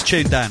about this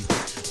tune, Dan.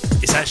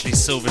 It's actually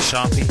Silver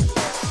Sharpie.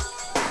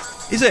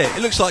 Is it?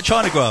 It looks like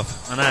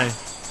Chinagraph. I know.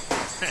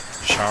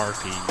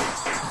 Sharpie.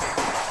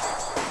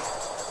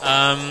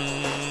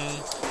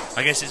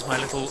 I guess it's my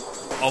little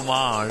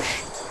homage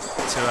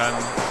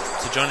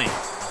to Johnny.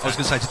 I was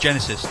going to say to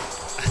Genesis.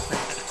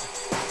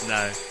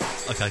 No.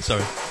 Okay,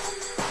 sorry.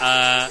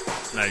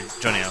 No,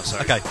 Johnny L,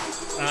 sorry. Okay.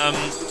 I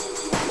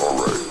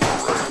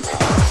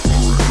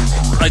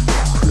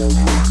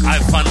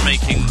have fun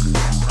making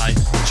like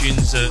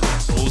tunes of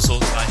all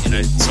sorts, like, you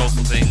know,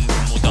 soulful things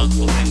and more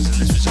danceful things, and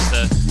this was just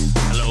a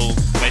little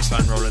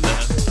bassline roller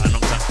that I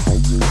knocked out.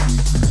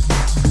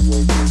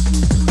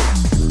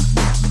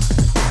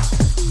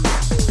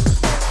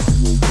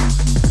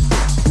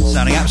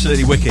 Sounding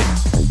absolutely wicked.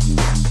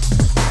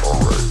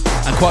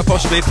 And quite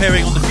possibly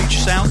appearing on the Future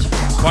Sound.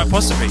 Quite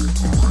possibly.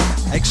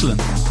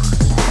 Excellent.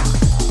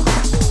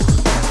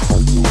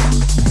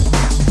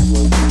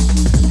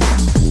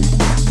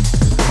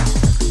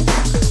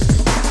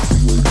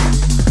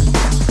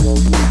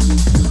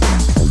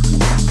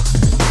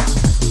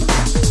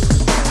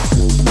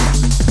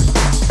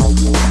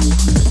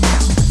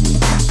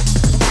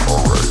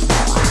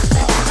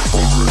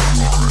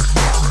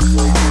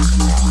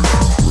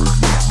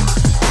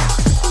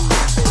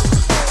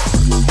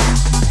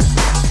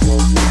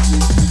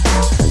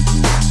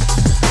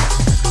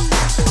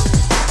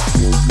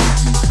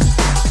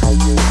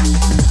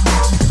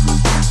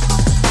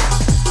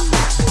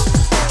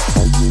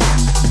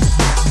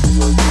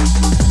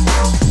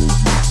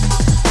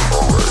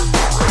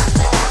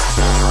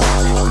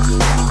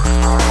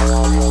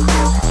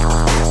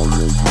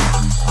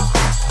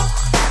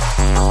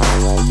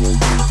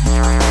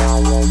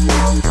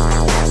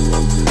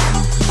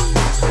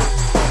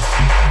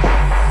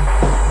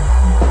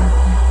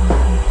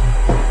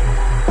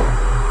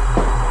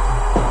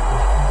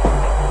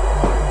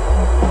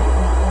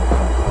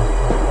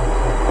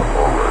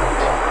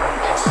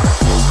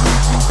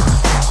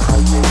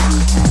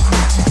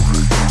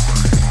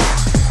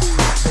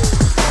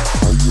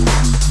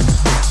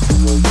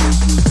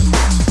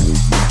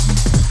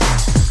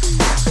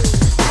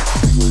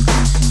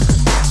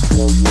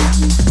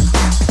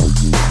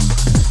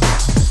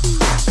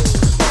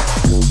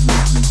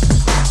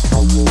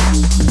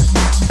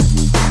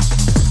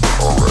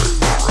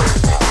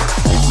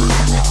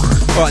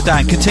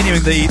 Dan,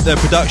 continuing the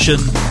production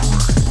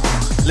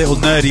little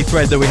nerdy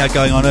thread that we had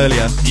going on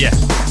earlier. Yeah.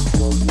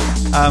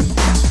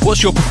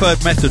 What's your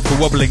preferred method for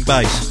wobbling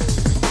bass?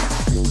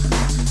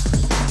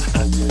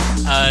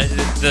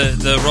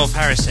 The Rolf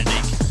Harris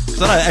technique.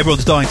 Because I know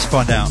everyone's dying to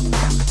find out.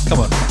 Come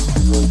on.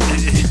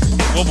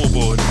 Wobble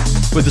board.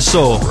 With the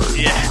saw.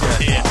 Yeah.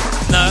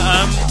 No,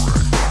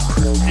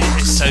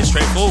 it's so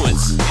straightforward.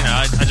 You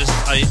know,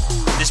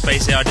 this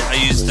bass here,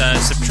 I used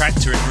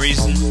Subtractor in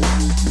Reason.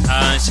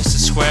 It's just a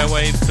square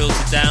wave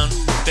filtered down,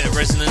 a bit of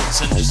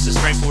resonance, and just a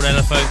straightforward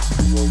LFO.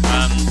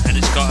 And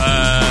it's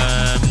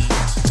got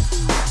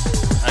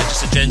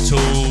just a gentle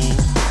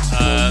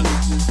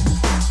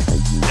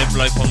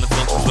envelope on the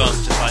filter as well,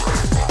 just like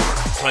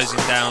closing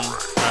down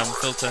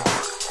filter.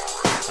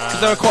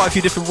 There are quite a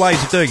few different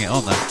ways of doing it,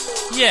 aren't there?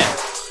 Yeah,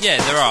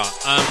 there are.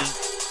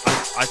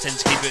 I tend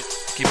to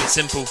keep it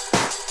simple.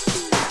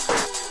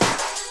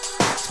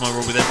 my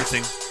rule with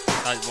everything.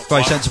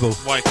 Very sensible.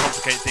 Why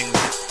complicate things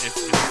if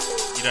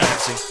you don't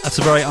have to? That's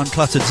a very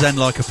uncluttered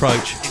Zen-like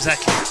approach.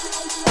 Exactly.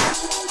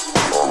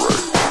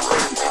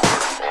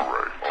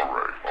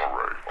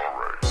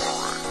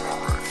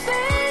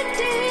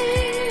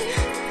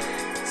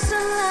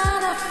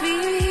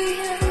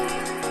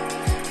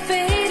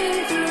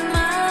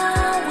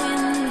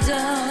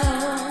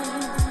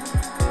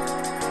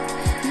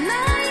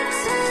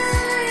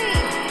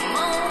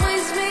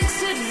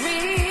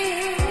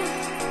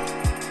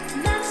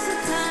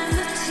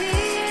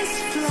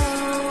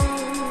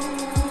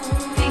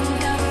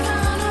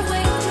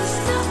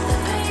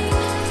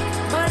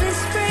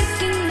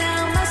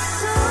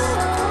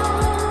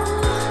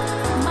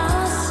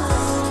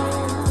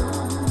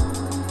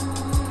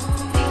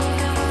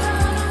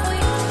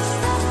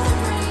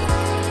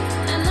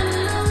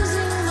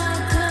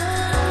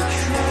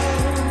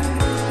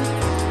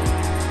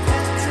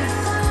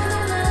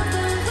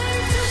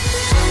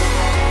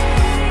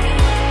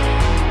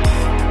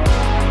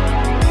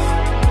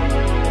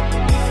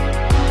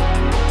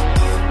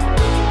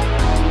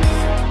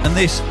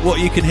 This, what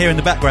you can hear in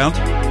the background,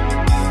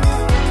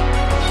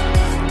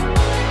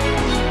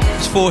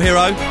 it's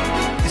 4Hero.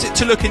 Is it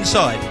To Look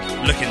Inside?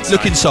 Look Inside.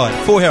 Look Inside.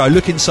 4Hero,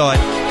 Look Inside.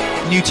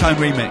 New Tone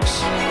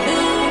remix.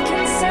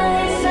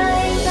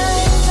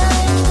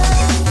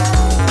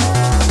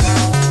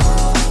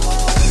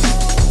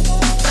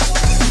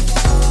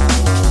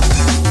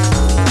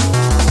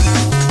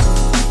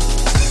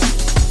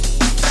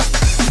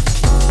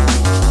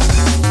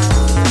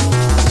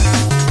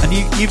 And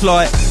you've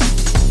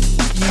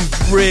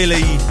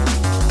really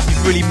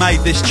made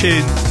this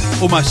tune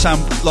almost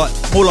sound like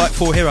more like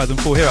 4Hero than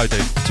 4Hero do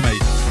to me,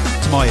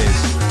 to my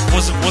ears.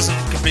 Wasn't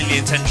completely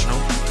intentional,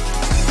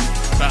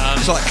 but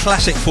it's like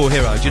classic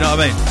 4Hero. Do you know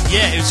what I mean?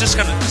 Yeah, it was just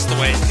kind of just the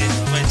way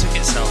it took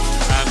itself.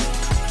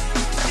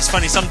 It's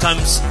funny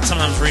sometimes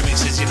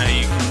remixes, you know,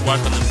 you can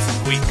work on them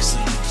for weeks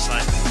and just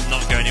like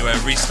not go anywhere,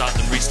 restart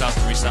them.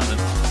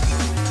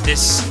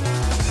 This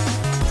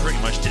pretty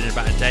much did it in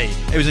about a day.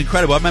 It was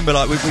incredible. I remember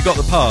like we got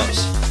the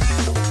parts.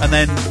 And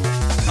then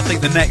I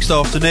think the next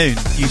afternoon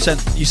you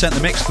sent the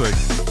mix through.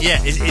 Yeah,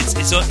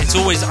 it's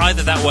always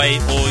either that way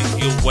or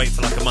you'll wait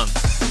for like a month.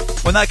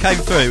 When that came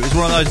through, it was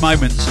one of those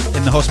moments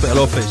in the hospital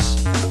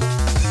office.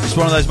 It's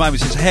one of those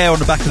moments. It's hair on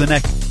the back of the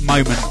neck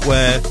moment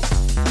where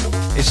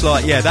it's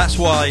like, yeah, that's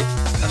why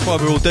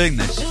we're all doing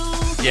this.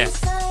 Yeah,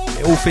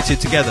 it all fitted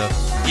together.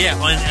 Yeah,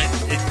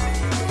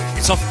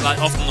 it's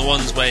often the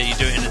ones where you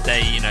do it in a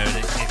day, you know, and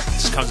it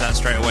just comes out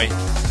straight away.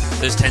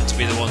 Those tend to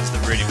be the ones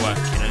that really work,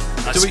 you know.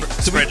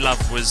 Spread Love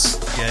was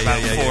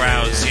about 4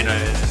 hours, you know.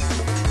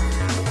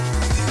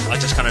 I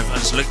just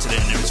looked at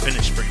it and it was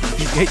finished pretty much.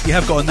 You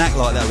have got a knack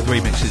like that with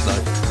remixes, though.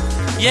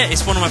 Yeah,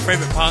 it's one of my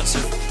favourite parts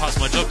of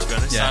my job, to be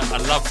honest. Yeah. I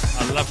love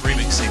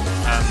remixing.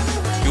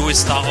 You always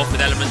start off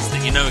with elements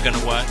that you know are going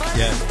to work.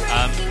 Yeah.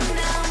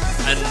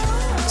 And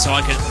so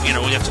I can, you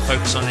know, all you have to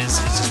focus on is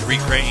just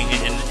recreating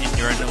it in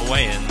your own little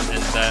way and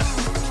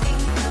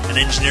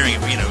engineering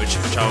it, you know, which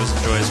I always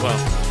enjoy as well.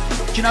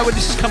 Do you know when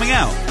this is coming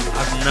out?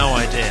 I have no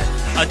idea.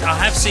 I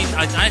have seen.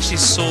 I actually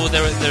saw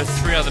there are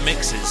 3 other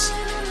mixes.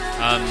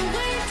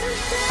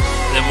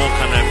 They're more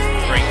kind of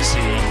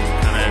breaksy,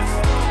 kind of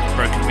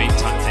broken beat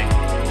type thing.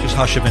 Just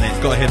hush a minute.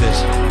 Got to hear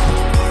this.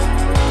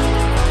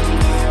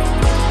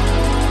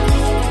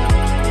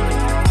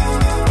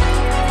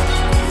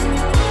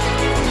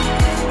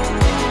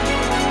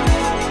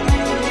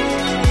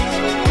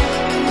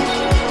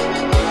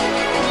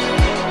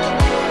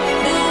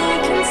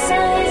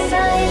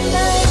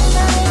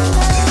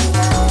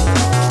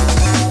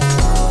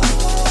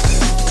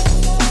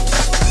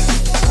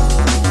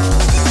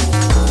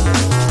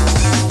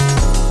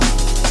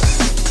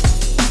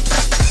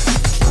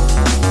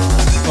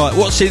 Right,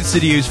 what synths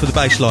did you use for the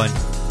bass line?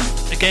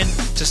 Again,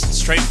 just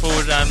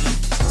straightforward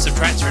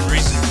subtractor and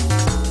Reason.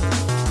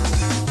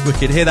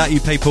 Wicked. Hear that, you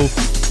people?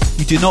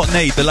 You do not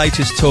need the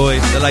latest toy,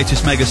 the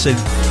latest mega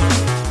synth,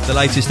 the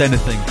latest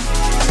anything.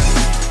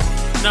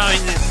 No,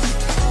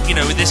 you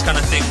know, with this kind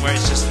of thing where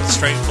it's just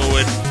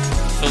straightforward,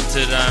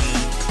 filtered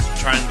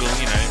triangle,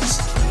 you know,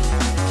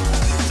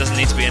 it doesn't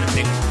need to be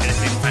anything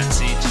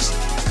fancy, just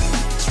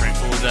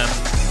straightforward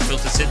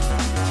filtered synth.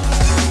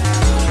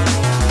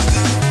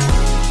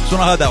 So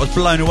when I heard that, I was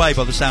blown away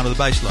by the sound of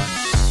the bass line.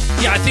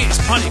 Yeah, I think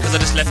it's partly because I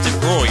just left it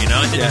raw, you know.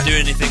 I didn't do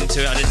anything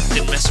to it. I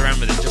didn't mess around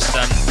with it. Just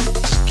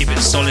keep it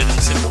solid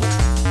and simple.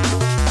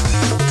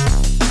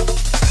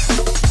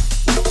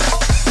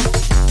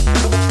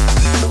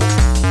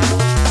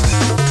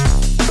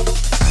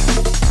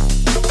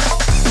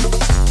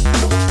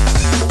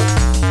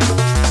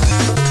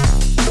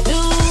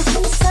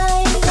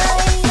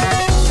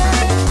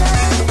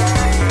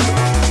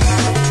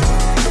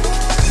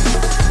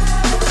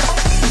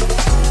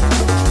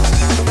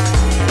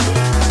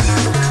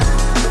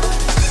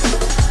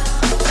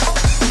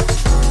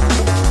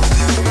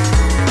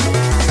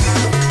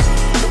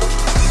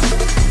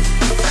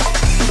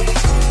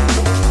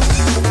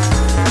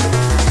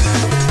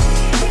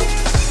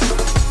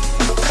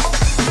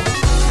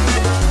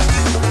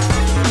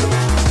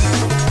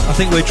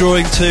 think we're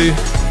drawing to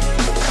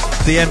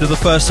the end of the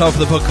first half of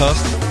the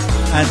podcast.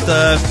 And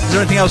is there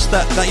anything else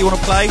that you want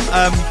to play?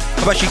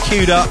 I've actually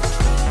queued up.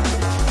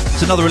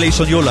 It's another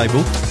release on your label.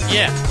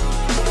 Yeah.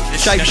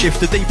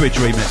 Shapeshifter D-Bridge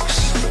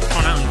remix.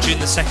 Coming out on June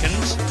the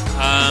 2nd.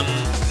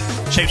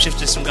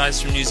 Shapeshifter, some guys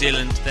from New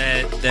Zealand.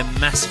 They're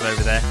massive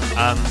over there.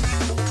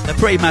 They're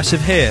pretty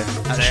massive here,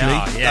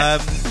 actually. They are,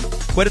 yeah.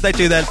 Where did they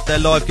do their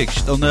live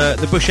gigs? On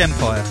the Bush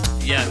Empire.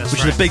 Yeah, that's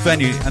which right. is a big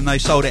venue, and they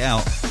sold it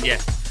out. Yeah.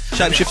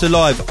 Shapeshifter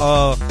Live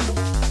are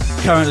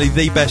currently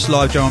the best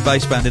live drum and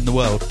bass band in the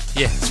world.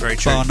 Yeah, it's very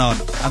true. Bar none.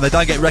 And they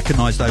don't get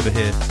recognised over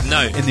here.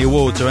 No. In the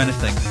awards or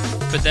anything.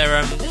 But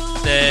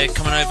they're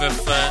coming over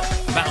for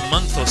about a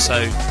month or so.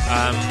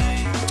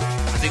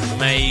 I think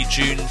May,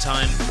 June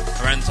time,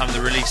 around the time of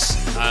the release.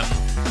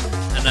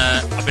 And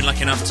I've been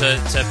lucky enough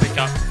to pick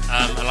up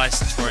a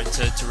license for it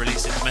to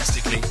release it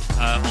domestically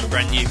on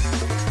brand new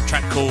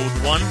track called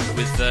One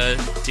with the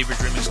D-Bridge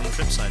remix on the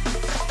flip side.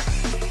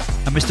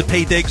 And Mr.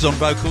 P. Diggs on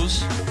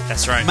vocals.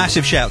 That's right.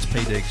 Massive shout to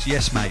P. Diggs.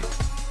 Yes, mate.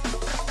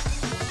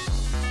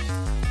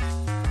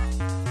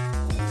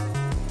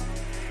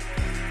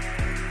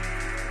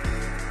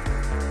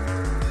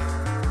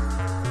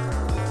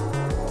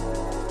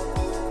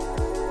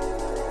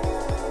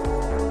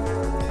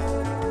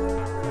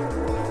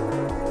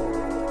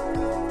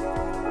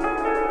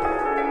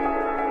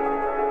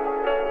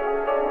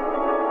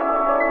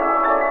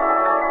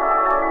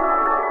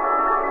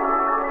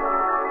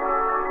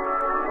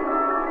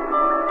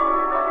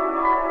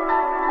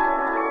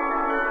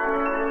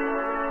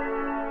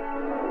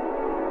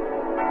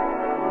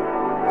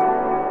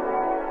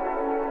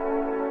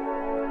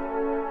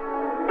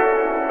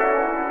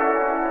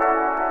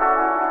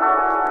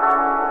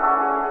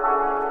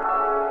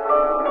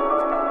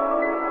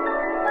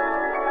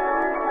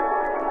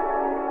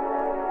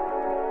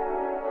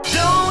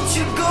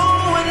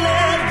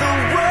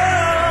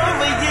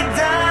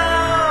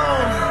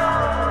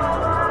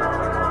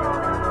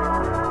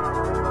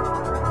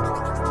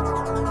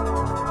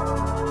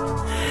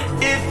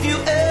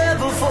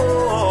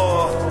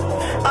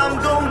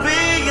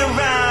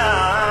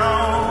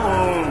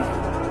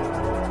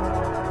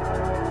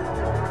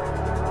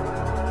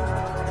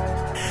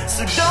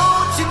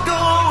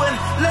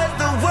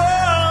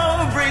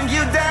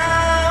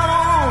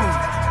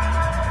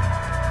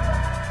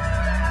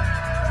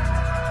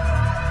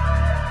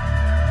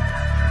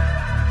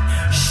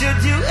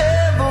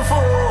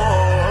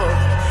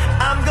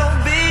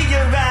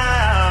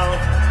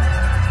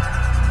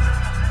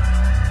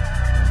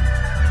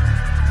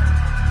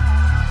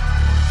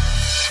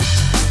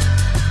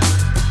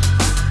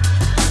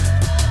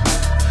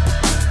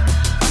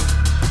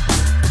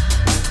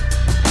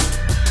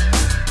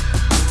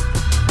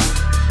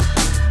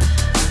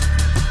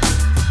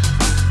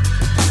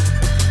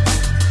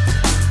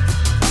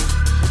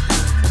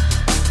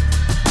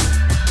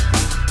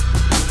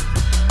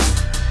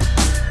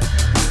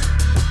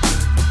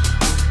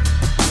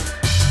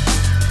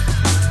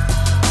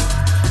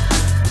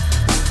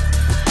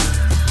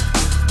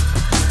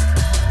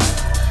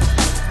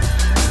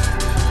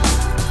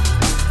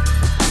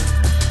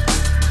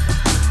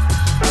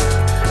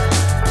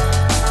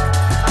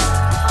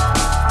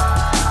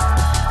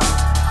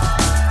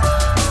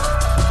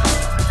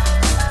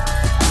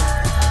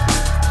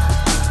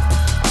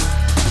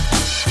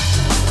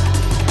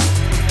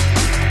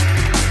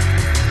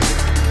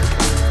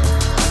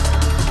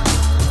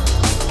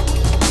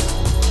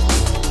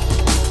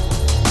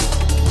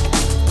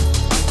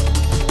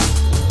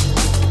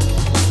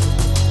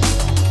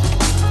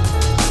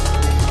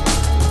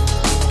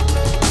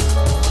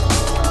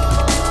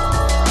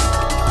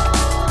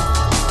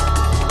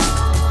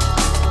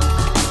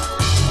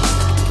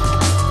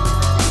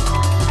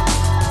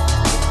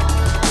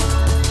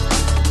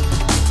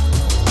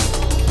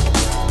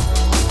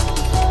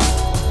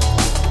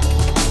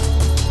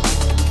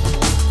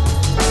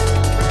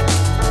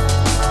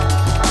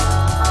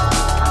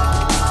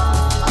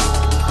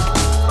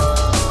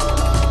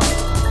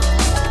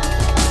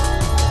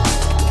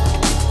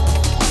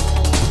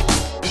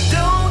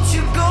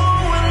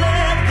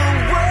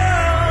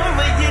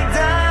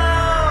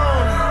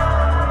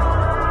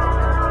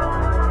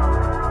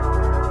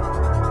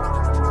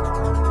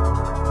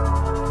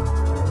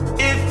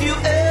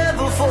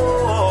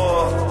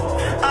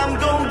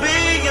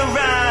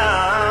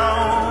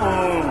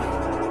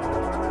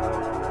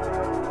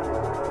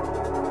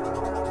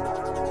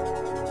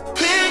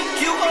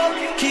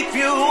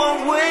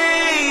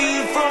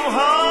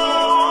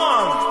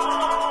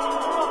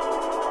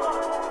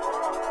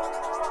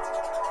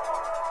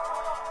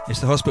 It's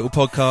the Hospital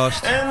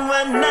Podcast. And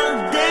when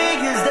our day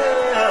is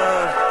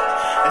done,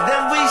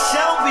 then we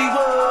shall be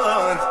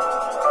one.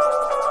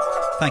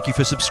 Thank you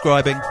for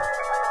subscribing.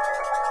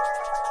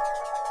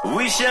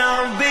 We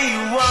shall be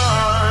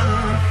one.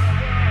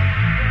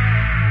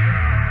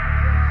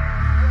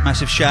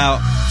 Massive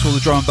shout to all the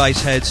drum and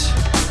bass heads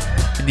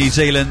in New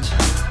Zealand.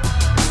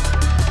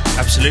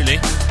 Absolutely.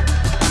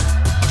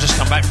 I've just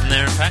come back from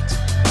there, in fact.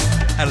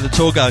 How did the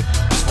tour go? It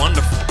was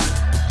wonderful.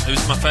 It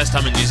was my first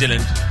time in New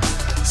Zealand.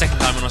 Second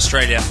time in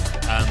Australia,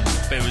 but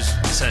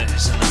it's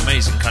an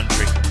amazing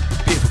country.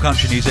 Beautiful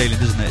country, New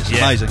Zealand, isn't it? It's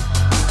amazing.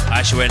 I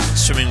actually went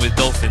swimming with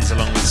dolphins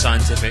along with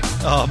Scientific.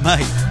 Oh,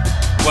 mate.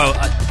 Well,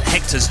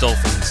 Hector's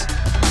dolphins,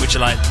 which are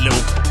like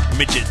little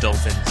midget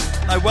dolphins.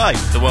 No way.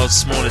 The world's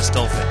smallest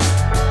dolphin.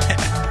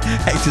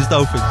 Hector's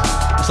dolphins.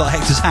 It's like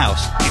Hector's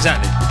house.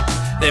 Exactly.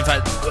 In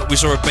fact, we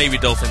saw a baby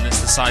dolphin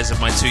that's the size of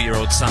my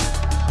 2-year-old son.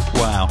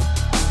 Wow.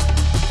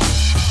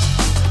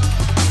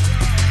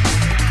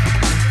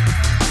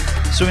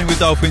 Swimming with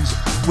dolphins,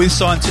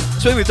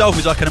 swimming with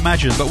dolphins I can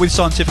imagine, but with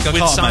Scientific I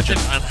can't imagine.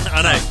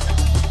 I know.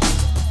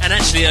 And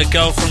actually a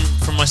girl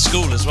from my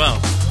school as well.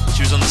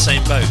 She was on the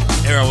same boat.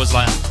 Here I was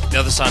like the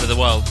other side of the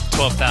world,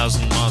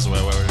 12,000 miles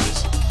away, wherever it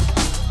is.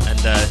 And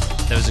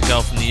there was a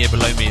girl from the year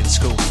below me in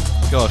school.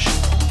 Gosh.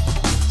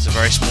 It's a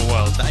very small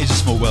world. That is a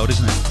small world,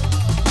 isn't it?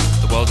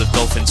 The world of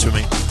dolphin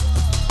swimming.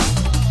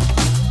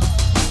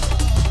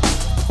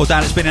 Well,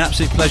 Dan, it's been an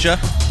absolute pleasure.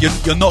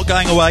 You're not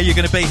going away. You're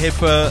going to be here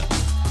for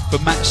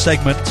Matt's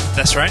segment.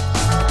 That's right.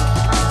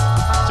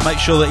 To make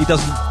sure that he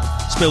doesn't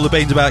spill the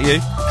beans about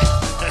you.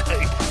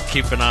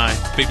 Keep an eye.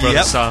 Big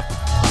Brother star.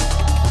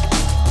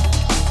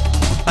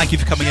 Thank you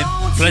for coming in.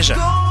 Pleasure.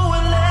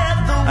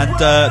 And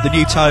the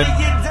New Tone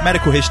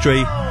Medical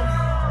History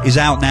is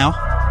out now.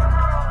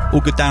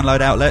 All good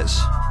download outlets.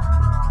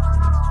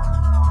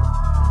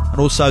 And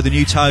also the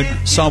New Tone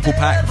sample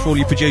pack for all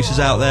you producers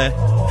out there.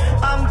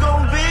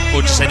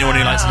 Or just anyone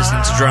who likes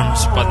listening to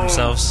drums by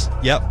themselves.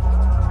 Yep.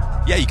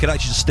 Yeah, you can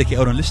actually just stick it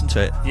on and listen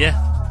to it. Yeah.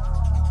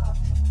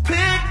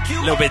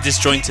 A little bit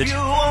disjointed.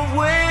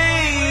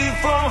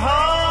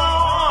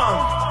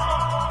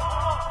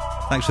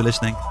 Thanks for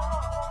listening.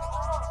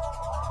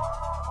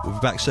 We'll be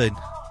back soon.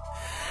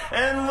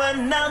 And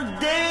when our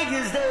day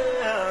is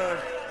done,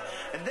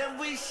 and then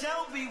we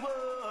shall be one.